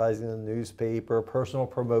advertising in the newspaper, personal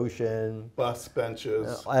promotion. Bus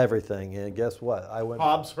benches. Everything. And guess what? I went.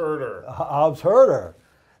 Hobbs Herder. Hobbs Herder.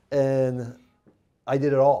 And I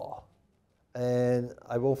did it all. And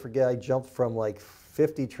I won't forget, I jumped from like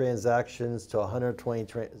 50 transactions to 120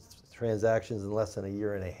 transactions in less than a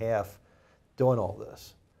year and a half doing all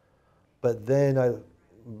this. But then I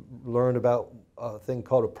learned about a thing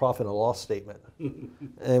called a profit and loss statement.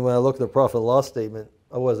 And when I looked at the profit and loss statement,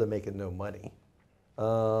 I wasn't making no money.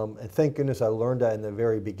 And thank goodness I learned that in the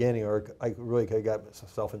very beginning, or I really could have got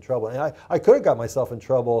myself in trouble. And I could have got myself in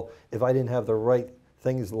trouble if I didn't have the right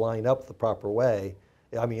things lined up the proper way.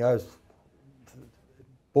 I mean, I was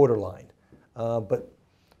borderline. But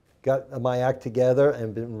got my act together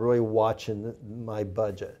and been really watching my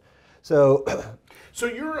budget. So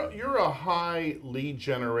you're a high lead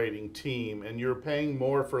generating team, and you're paying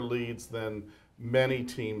more for leads than many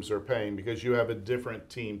teams are paying because you have a different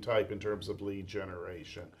team type in terms of lead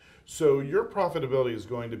generation. So your profitability is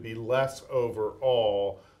going to be less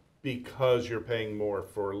overall because you're paying more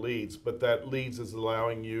for leads, but that leads is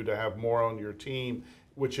allowing you to have more on your team,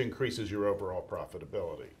 which increases your overall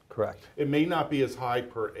profitability. correct. It may not be as high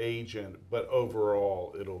per agent, but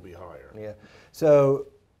overall it'll be higher. Yeah. So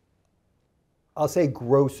I'll say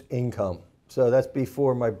gross income. So that's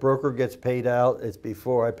before my broker gets paid out. It's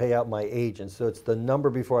before I pay out my agent. So it's the number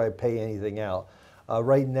before I pay anything out.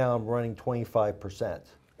 Right now I'm running 25%.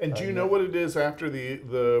 And do you know what it is after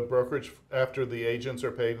the brokerage, after the agents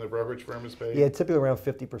are paid and the brokerage firm is paid? Yeah, typically around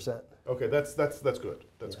 50%. Okay, that's good.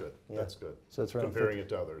 That's good. Yeah. That's good. So it's around comparing it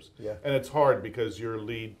to others. Yeah. And it's hard because your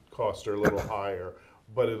lead costs are a little higher,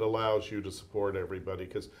 but it allows you to support everybody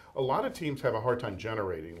because a lot of teams have a hard time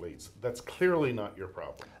generating leads. That's clearly not your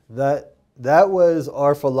problem. That was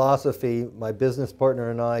our philosophy. My business partner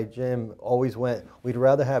and I, Jim, always went, we'd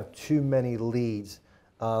rather have too many leads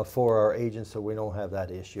for our agents so we don't have that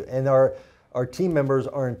issue. And our team members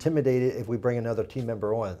are intimidated if we bring another team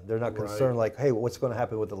member on. They're not concerned like, hey, what's going to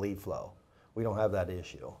happen with the lead flow? We don't have that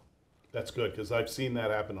issue. That's good because I've seen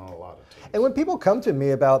that happen on a lot of teams. And when people come to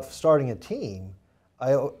me about starting a team,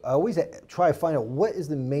 I always try to find out what is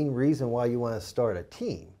the main reason why you want to start a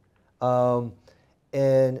team.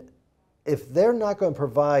 And if they're not going to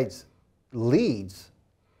provide leads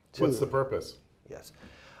to... What's the purpose? Yes.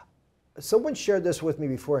 Someone shared this with me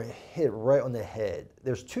before and hit it right on the head.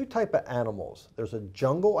 There's two types of animals. There's a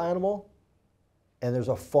jungle animal and there's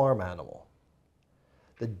a farm animal.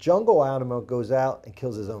 The jungle animal goes out and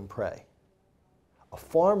kills his own prey. A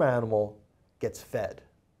farm animal gets fed.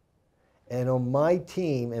 And on my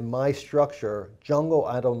team and my structure, jungle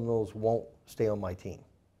animals won't stay on my team.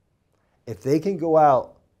 If they can go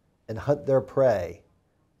out and hunt their prey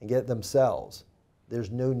and get it themselves,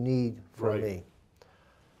 there's no need for me.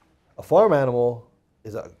 A farm animal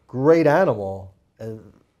is a great animal,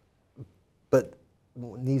 but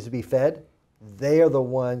needs to be fed. They are the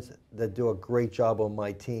ones that do a great job on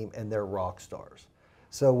my team, and they're rock stars.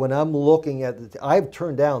 So when I'm looking at, I've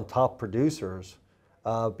turned down top producers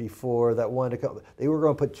before that wanted to come. They were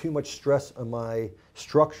going to put too much stress on my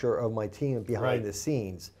structure of my team behind the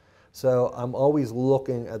scenes. So I'm always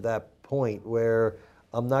looking at that point where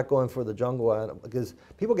I'm not going for the jungle animal, because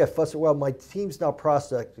people get fussed. Well, my team's not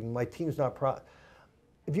prospecting. My team's not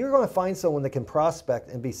If you're going to find someone that can prospect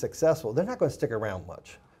and be successful, they're not going to stick around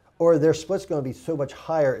much, or their split's going to be so much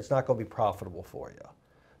higher, it's not going to be profitable for you.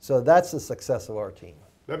 So that's the success of our team.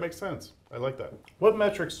 That makes sense. I like that. What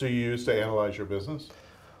metrics do you use to analyze your business?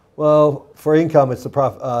 Well, for income, it's the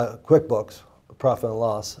QuickBooks, profit and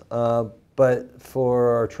loss. But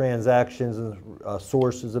for our transactions and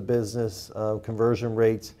sources of business, conversion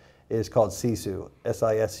rates is called SISU,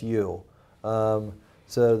 S-I-S-U.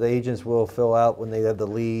 So the agents will fill out when they have the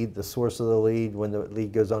lead, the source of the lead, when the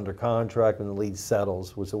lead goes under contract, when the lead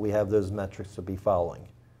settles. So we have those metrics to be following.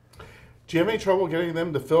 Do you have any trouble getting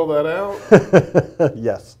them to fill that out?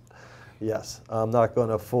 Yes, yes. I'm not going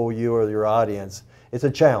to fool you or your audience. It's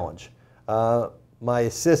a challenge. My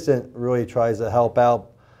assistant really tries to help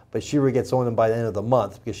out, but she really gets on them by the end of the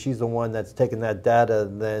month, because she's the one that's taking that data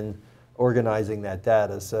and then organizing that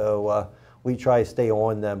data. So we try to stay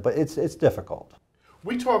on them, but it's difficult.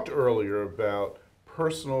 We talked earlier about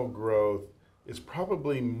personal growth is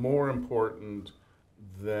probably more important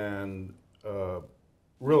than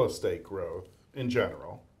real estate growth in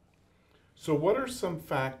general. So what are some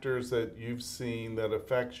factors that you've seen that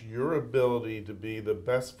affects your ability to be the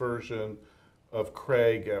best version of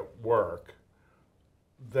Craig at work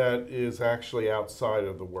that is actually outside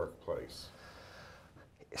of the workplace?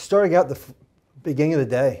 Starting out the beginning of the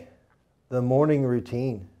day, the morning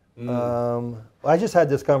routine. I just had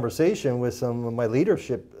this conversation with some of my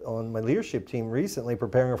leadership on my leadership team recently,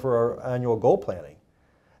 preparing for our annual goal planning.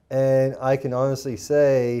 And I can honestly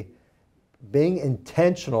say, being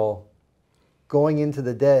intentional going into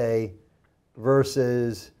the day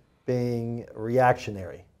versus being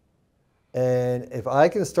reactionary. And if I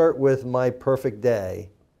can start with my perfect day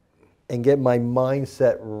and get my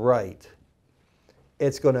mindset right,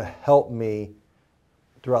 it's going to help me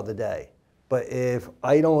throughout the day. But if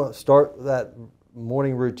I don't start that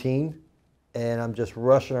morning routine and I'm just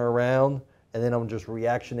rushing around and then I'm just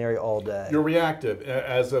reactionary all day. You're reactive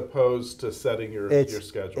as opposed to setting your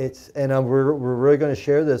schedule. We're really going to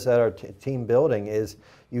share this at our team building, is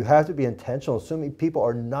you have to be intentional. So many people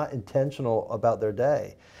are not intentional about their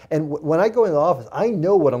day. And when I go in the office, I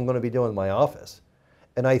know what I'm going to be doing in my office.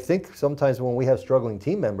 And I think sometimes when we have struggling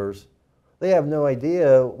team members, they have no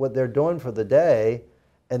idea what they're doing for the day,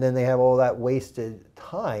 and then they have all that wasted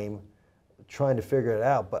time trying to figure it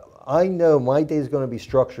out. But I know my day is going to be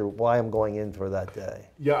structured why I'm going in for that day.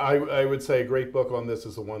 Yeah, I would say a great book on this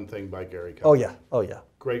is The One Thing by Gary Keller. Oh yeah, oh yeah.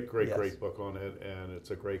 Great book on it, and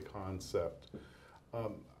it's a great concept.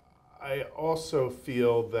 I also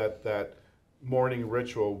feel that morning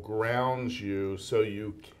ritual grounds you so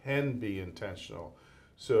you can be intentional.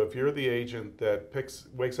 So if you're the agent that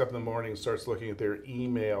wakes up in the morning and starts looking at their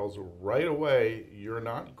emails right away, you're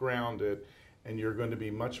not grounded, and you're going to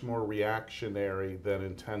be much more reactionary than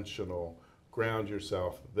intentional. Ground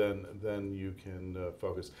yourself, then you can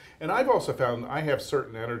focus. And I've also found I have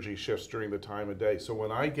certain energy shifts during the time of day. So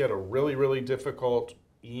when I get a really, really difficult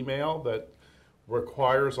email that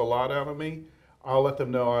requires a lot out of me, I'll let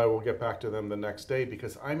them know I will get back to them the next day,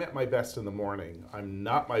 because I'm at my best in the morning. I'm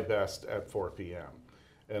not my best at 4 p.m.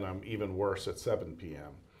 and I'm even worse at 7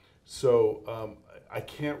 p.m. So I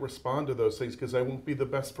can't respond to those things because I won't be the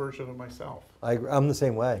best version of myself. I'm the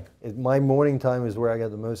same way. My morning time is where I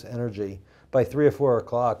get the most energy. By 3 or 4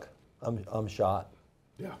 o'clock, I'm shot.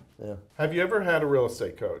 Yeah. Yeah. Have you ever had a real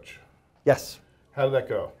estate coach? Yes. How did that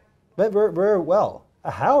go? Went very, very well.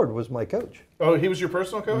 Howard was my coach. Oh, he was your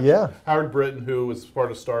personal coach? Yeah. Howard Britton, who was part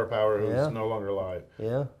of Star Power, who's Yeah. no longer alive.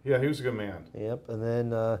 Yeah. Yeah, he was a good man. Yep. And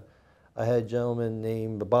then I had a gentleman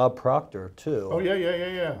named Bob Proctor, too. Oh,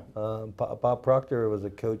 yeah. Bob Proctor was a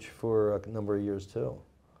coach for a number of years, too.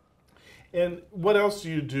 And what else do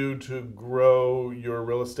you do to grow your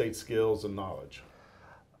real estate skills and knowledge?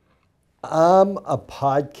 I'm a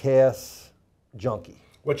podcast junkie.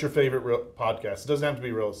 What's your favorite podcast? It doesn't have to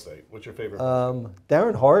be real estate. What's your favorite?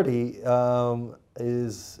 Darren Hardy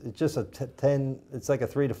is just it's like a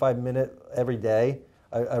 3 to 5 minute every day.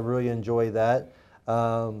 I really enjoy that.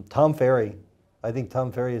 Tom Ferry, I think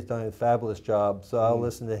Tom Ferry has done a fabulous job. So I'll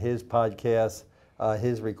listen to his podcasts,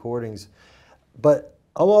 his recordings. But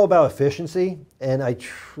I'm all about efficiency, and I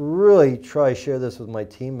really try to share this with my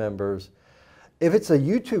team members. If it's a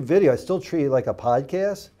YouTube video, I still treat it like a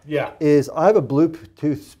podcast. Yeah. I have a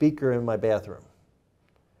Bluetooth speaker in my bathroom.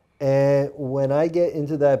 And when I get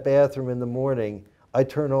into that bathroom in the morning, I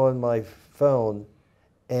turn on my phone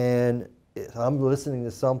and I'm listening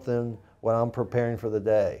to something when I'm preparing for the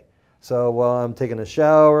day. So while I'm taking a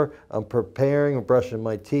shower, I'm preparing, I'm brushing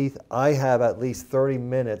my teeth, I have at least 30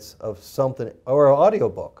 minutes of something, or an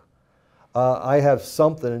audiobook. I have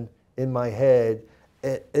something in my head,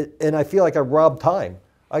 and I feel like I robbed time.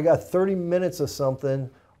 I got 30 minutes of something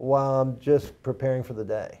while I'm just preparing for the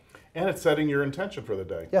day. And it's setting your intention for the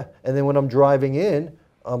day. Yeah, and then when I'm driving in,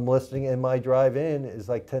 I'm listening, and my drive in is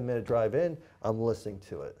like 10-minute drive in, I'm listening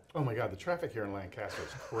to it. Oh my God, the traffic here in Lancaster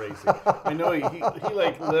is crazy. I know he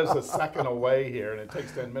like lives a second away here, and it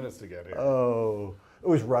takes 10 minutes to get here. Oh, it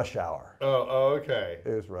was rush hour. Oh, okay.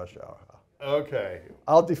 It was rush hour. Okay.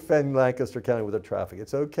 I'll defend Lancaster County with the traffic.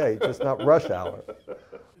 It's okay, just not rush hour.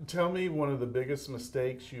 Tell me one of the biggest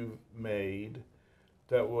mistakes you've made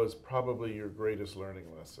that was probably your greatest learning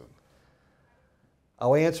lesson.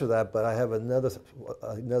 I'll answer that, but I have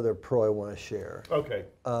another pro I want to share. Okay.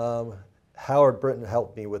 Howard Britton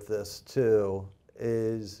helped me with this too,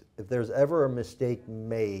 is if there's ever a mistake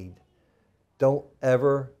made, don't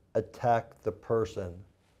ever attack the person,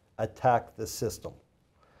 attack the system.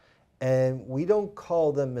 And we don't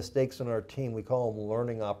call them mistakes on our team, we call them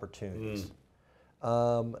learning opportunities.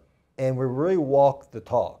 And we really walk the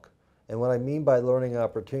talk. And what I mean by learning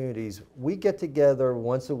opportunities, we get together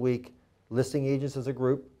once a week, listing agents as a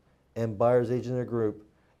group and buyer's agent as a group,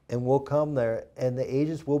 and we'll come there and the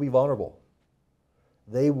agents will be vulnerable.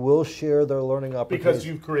 They will share their learning opportunities. Because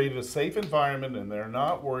you've created a safe environment and they're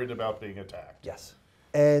not worried about being attacked. Yes.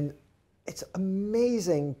 And it's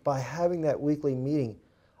amazing by having that weekly meeting.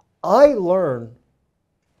 I learn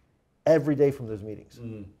every day from those meetings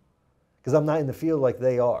because I'm not in the field like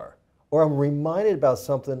they are. Or I'm reminded about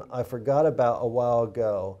something I forgot about a while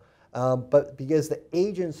ago. But because the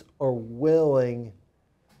agents are willing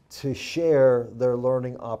to share their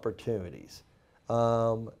learning opportunities.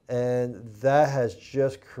 And that has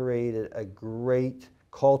just created a great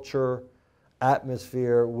culture,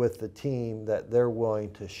 atmosphere with the team that they're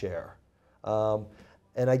willing to share.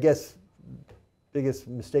 And I guess biggest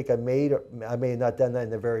mistake I may have not done that in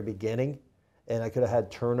the very beginning, and I could have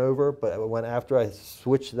had turnover, but when after I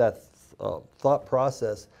switched that thought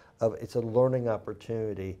process of it's a learning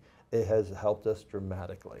opportunity, it has helped us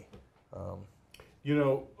dramatically. You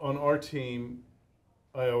know, on our team,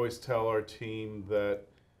 I always tell our team that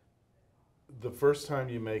the first time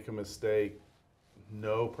you make a mistake,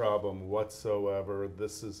 no problem whatsoever.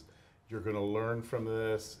 You're going to learn from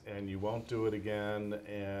this and you won't do it again.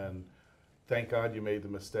 And thank God you made the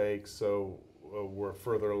mistake, so we're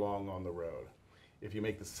further along on the road. If you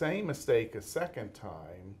make the same mistake a second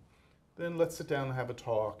time, then let's sit down and have a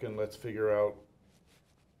talk and let's figure out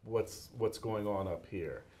what's going on up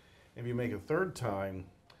here. If you make a third time,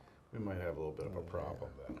 we might have a little bit of a problem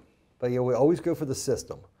then. But we always go for the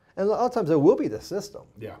system. And a lot of times it will be the system.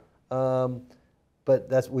 Yeah. But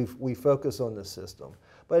that's we focus on the system.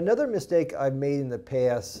 But another mistake I've made in the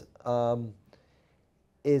past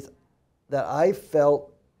is that I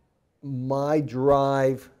felt my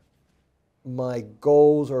drive, my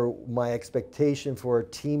goals, or my expectation for a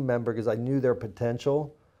team member, because I knew their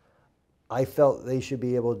potential, I felt they should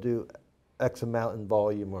be able to do X amount in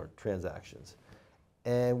volume or transactions.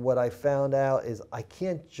 And what I found out is I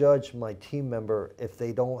can't judge my team member if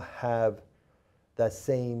they don't have that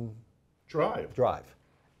same drive.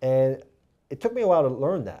 And it took me a while to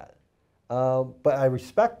learn that. But I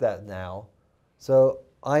respect that now. So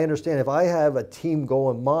I understand if I have a team goal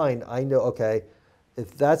in mind, I know, okay,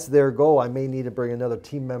 if that's their goal, I may need to bring another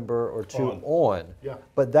team member or two on. Yeah.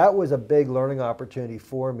 But that was a big learning opportunity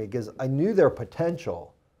for me because I knew their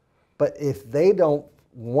potential. But if they don't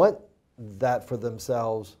want that for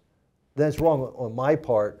themselves, then it's wrong on my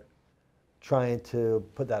part trying to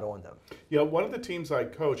put that on them. Yeah, one of the teams I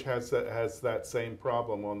coach has that same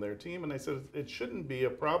problem on their team, and I said it shouldn't be a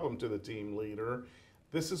problem to the team leader.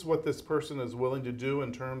 This is what this person is willing to do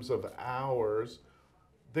in terms of hours.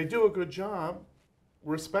 They do a good job.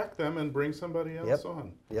 Respect them and bring somebody else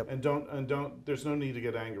on. Yep. And don't. There's no need to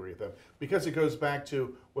get angry at them because it goes back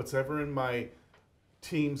to what's ever in my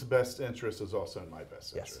team's best interest is also in my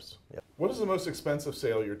best interest. Yep. What is the most expensive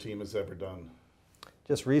sale your team has ever done?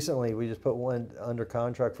 Just recently, we just put one under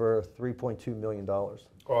contract for $3.2 million.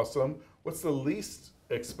 Awesome. What's the least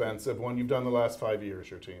expensive one you've done the last 5 years,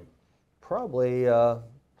 your team? Probably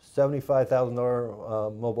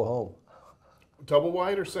 $75,000 mobile home. Double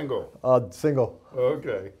wide or single? Single.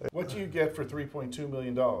 Okay. What do you get for $3.2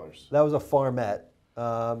 million? That was a farmette.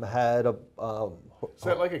 Had a Is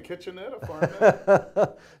that like a kitchenette, a farm?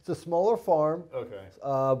 It's a smaller farm. Okay.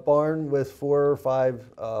 Barn with 4 or 5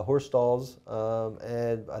 horse stalls,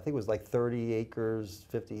 and I think it was like 30 acres,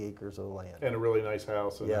 50 acres of land. And a really nice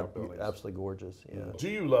house and Yeah, outbuildings. absolutely gorgeous. Yeah. Do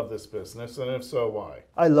you love this business, and if so, why?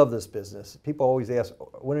 I love this business. People always ask,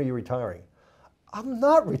 when are you retiring? I'm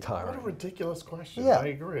not What retiring. a ridiculous question. Yeah, I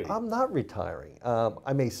agree. I'm not retiring.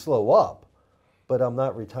 I may slow up, but I'm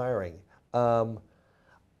not retiring.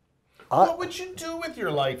 What would you do with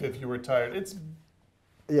your life if you retired?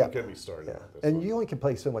 Yeah. Don't get me started. Yeah. with this And one. you only can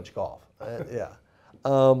play so much golf. Yeah.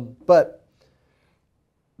 But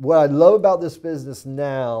what I love about this business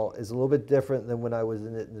now is a little bit different than when I was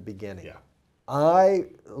in it in the beginning. Yeah.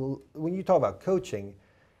 When you talk about coaching,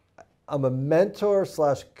 I'm a mentor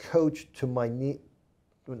 / coach to my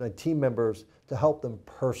team members to help them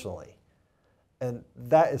personally. And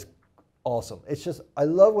that is awesome. It's just, I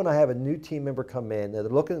love when I have a new team member come in, they're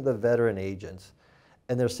looking at the veteran agents,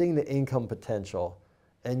 and they're seeing the income potential,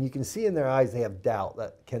 and you can see in their eyes they have doubt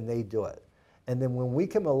that can they do it. And then when we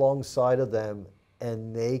come alongside of them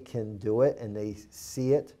and they can do it and they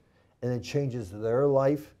see it, and it changes their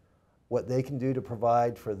life, what they can do to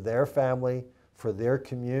provide for their family, for their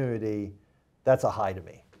community, that's a high to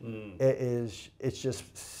me. It's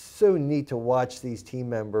just so neat to watch these team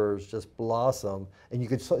members just blossom, and you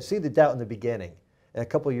could see the doubt in the beginning, and a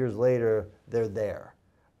couple of years later, they're there.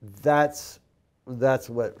 That's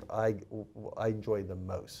what I enjoy the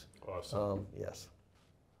most. Awesome. Yes.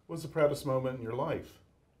 What's the proudest moment in your life?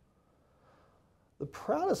 The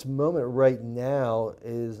proudest moment right now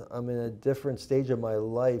is I'm in a different stage of my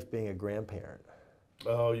life being a grandparent.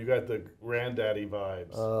 Oh, you got the granddaddy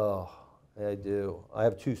vibes. Oh, I do. I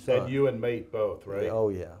have 2 sons. And you and mate both, right? Oh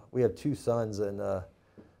yeah, we have 2 sons, and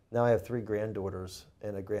now I have 3 granddaughters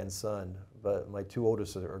and a grandson. But my 2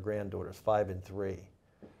 oldest are granddaughters, 5 and 3.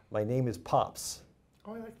 My name is Pops.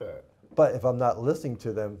 Oh, I like that. But if I'm not listening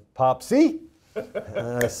to them, Popsy,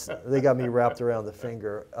 they got me wrapped around the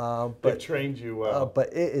finger. They trained you well. But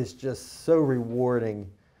it is just so rewarding.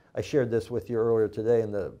 I shared this with you earlier today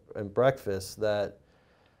in breakfast, that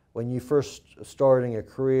when you first starting a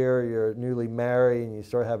career, you're newly married and you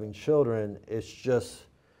start having children, it's just,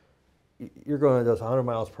 you're going at those 100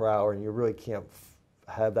 miles per hour and you really can't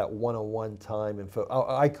have that one-on-one time. And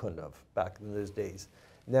I couldn't have back in those days.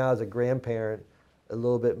 Now as a grandparent, a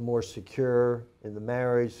little bit more secure in the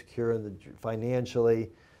marriage, secure in the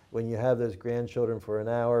financially. When you have those grandchildren for an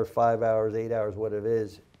hour, 5 hours, 8 hours, what it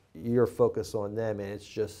is, you're focused on them, and it's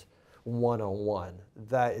just one-on-one.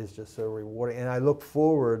 That is just so rewarding. And I look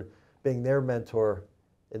forward being their mentor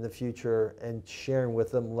in the future and sharing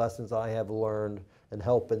with them lessons I have learned and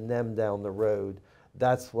helping them down the road.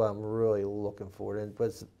 That's what I'm really looking forward to.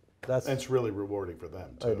 And it's really rewarding for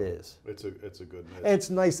them too. It is. It's a good niche. And it's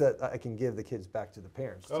nice that I can give the kids back to the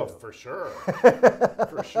parents too. Oh, for sure.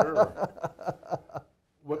 For sure.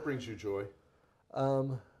 What brings you joy?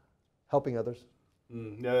 Helping others.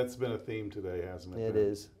 Yeah, that's been a theme today, hasn't it? It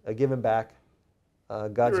is. Giving back.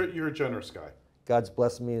 You're a generous guy. God's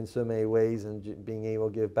blessed me in so many ways, and being able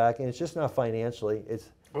to give back. And it's just not financially.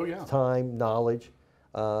 It's time, knowledge.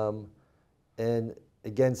 And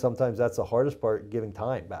again, sometimes that's the hardest part, giving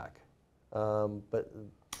time back. But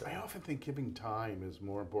I often think giving time is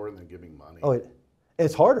more important than giving money. oh,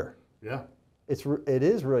 it's harder. Yeah. It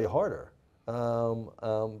is really harder.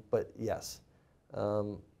 But yes.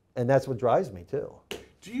 And that's what drives me too.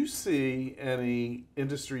 Do you see any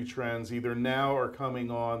industry trends either now or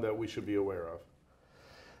coming on that we should be aware of?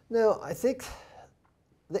 No, I think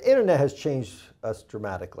the internet has changed us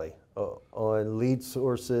dramatically on lead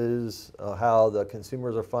sources, how the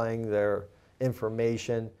consumers are finding their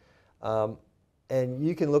information. And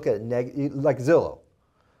you can look at it like Zillow.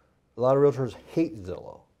 A lot of realtors hate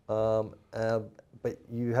Zillow. But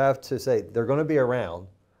you have to say, they're going to be around.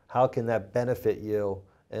 How can that benefit you?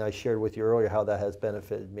 And I shared with you earlier how that has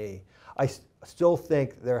benefited me. I still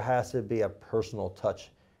think there has to be a personal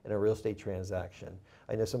touch in a real estate transaction.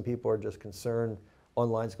 I know some people are just concerned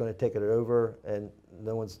online's going to take it over and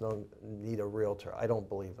no one's going to need a realtor. I don't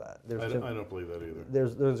believe that. I don't believe that either.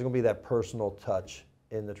 There's going to be that personal touch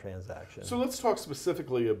in the transaction. So let's talk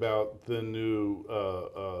specifically about the new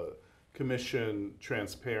commission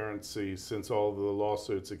transparency since all the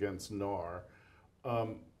lawsuits against NAR.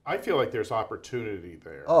 I feel like there's opportunity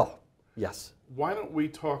there. Oh, yes. Why don't we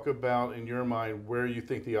talk about, in your mind, where you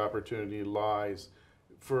think the opportunity lies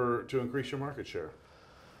to increase your market share?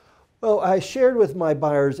 Well, I shared with my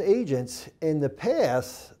buyer's agents in the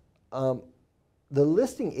past, the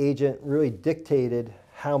listing agent really dictated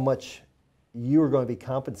how much you were going to be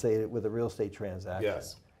compensated with a real estate transaction.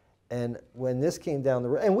 Yes. And when this came down the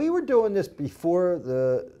road, and we were doing this before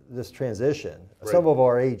this transition, Right. some of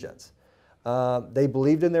our agents, they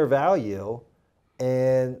believed in their value,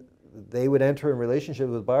 and they would enter in relationship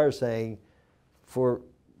with buyers saying, for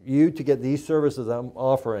you to get these services I'm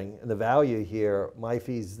offering and the value here, my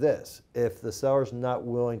fee's this. If the seller's not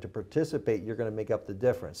willing to participate, you're going to make up the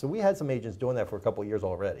difference. So we had some agents doing that for a couple of years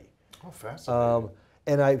already. Oh, fascinating.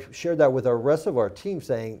 And I shared that with the rest of our team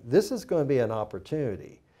saying, this is going to be an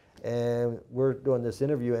opportunity. And we're doing this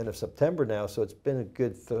interview end of September now, so it's been a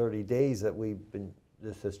good 30 days that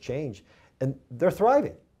this has changed. And they're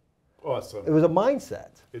thriving. Awesome. It was a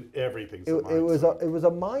mindset. Everything's a It mindset. was a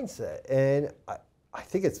mindset. And I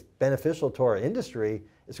think it's beneficial to our industry.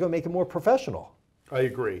 It's going to make it more professional. I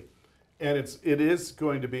agree. And it is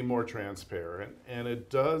going to be more transparent, and it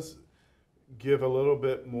does give a little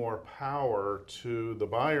bit more power to the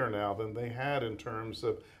buyer now than they had in terms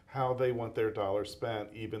of how they want their dollar spent,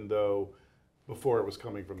 even though before it was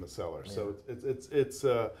coming from the seller. Yeah. So it's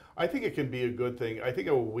I think it can be a good thing. I think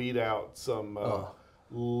it will weed out some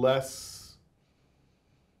less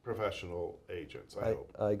professional agents, I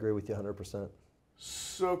hope. I agree with you 100%.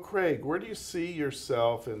 So Craig, where do you see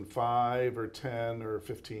yourself in 5 or 10 or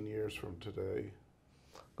 15 years from today?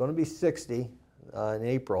 Going to be 60 in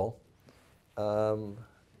April.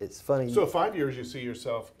 It's funny. So 5 years you see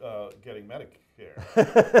yourself getting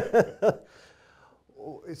Medicare.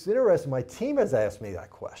 It's interesting. My team has asked me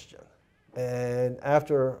that question. And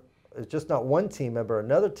after, it's just not one team member,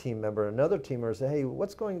 another team member said, hey,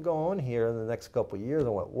 what's going to go on here in the next couple of years? I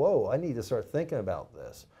went, whoa, I need to start thinking about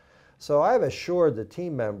this. So I've assured the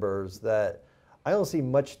team members that I don't see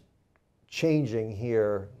much changing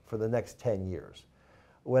here for the next 10 years.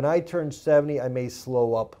 When I turn 70, I may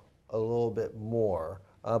slow up a little bit more,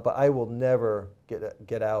 but I will never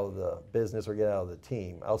get out of the business or get out of the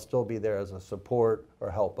team. I'll still be there as a support or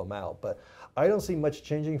help them out. But I don't see much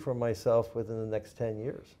changing for myself within the next 10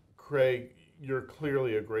 years. Craig, you're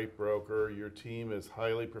clearly a great broker. Your team is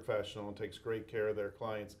highly professional and takes great care of their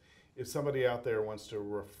clients. If somebody out there wants to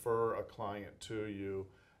refer a client to you,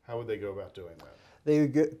 how would they go about doing that? They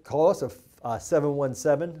would call us at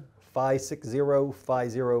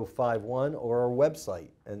 717-560-5051 or our website,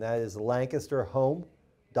 and that is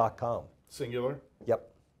lancasterhome.com. Singular? Yep.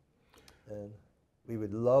 And we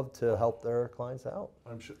would love to help their clients out.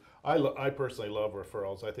 I'm sure. I personally love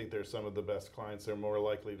referrals. I think they're some of the best clients. They're more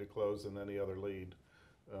likely to close than any other lead.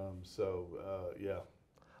 Yeah.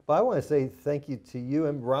 But I want to say thank you to you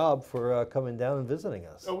and Rob for coming down and visiting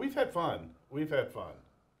us. Oh, we've had fun. We've had fun.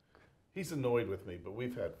 He's annoyed with me, but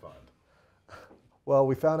we've had fun. Well,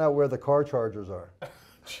 we found out where the car chargers are.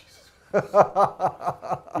 Jesus.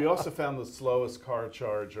 We also found the slowest car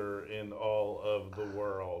charger in all of the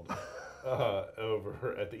world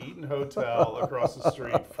over at the Eaton Hotel across the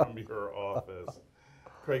street from your office.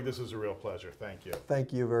 Craig, this was a real pleasure. Thank you.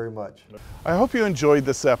 Thank you very much. I hope you enjoyed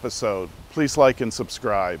this episode. Please like and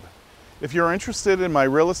subscribe. If you're interested in my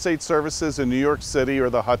real estate services in New York City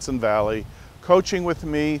or the Hudson Valley, coaching with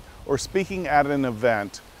me, or speaking at an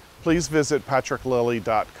event, please visit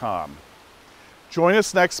patricklilly.com. Join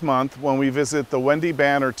us next month when we visit the Wendy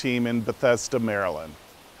Banner team in Bethesda, Maryland.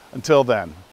 Until then,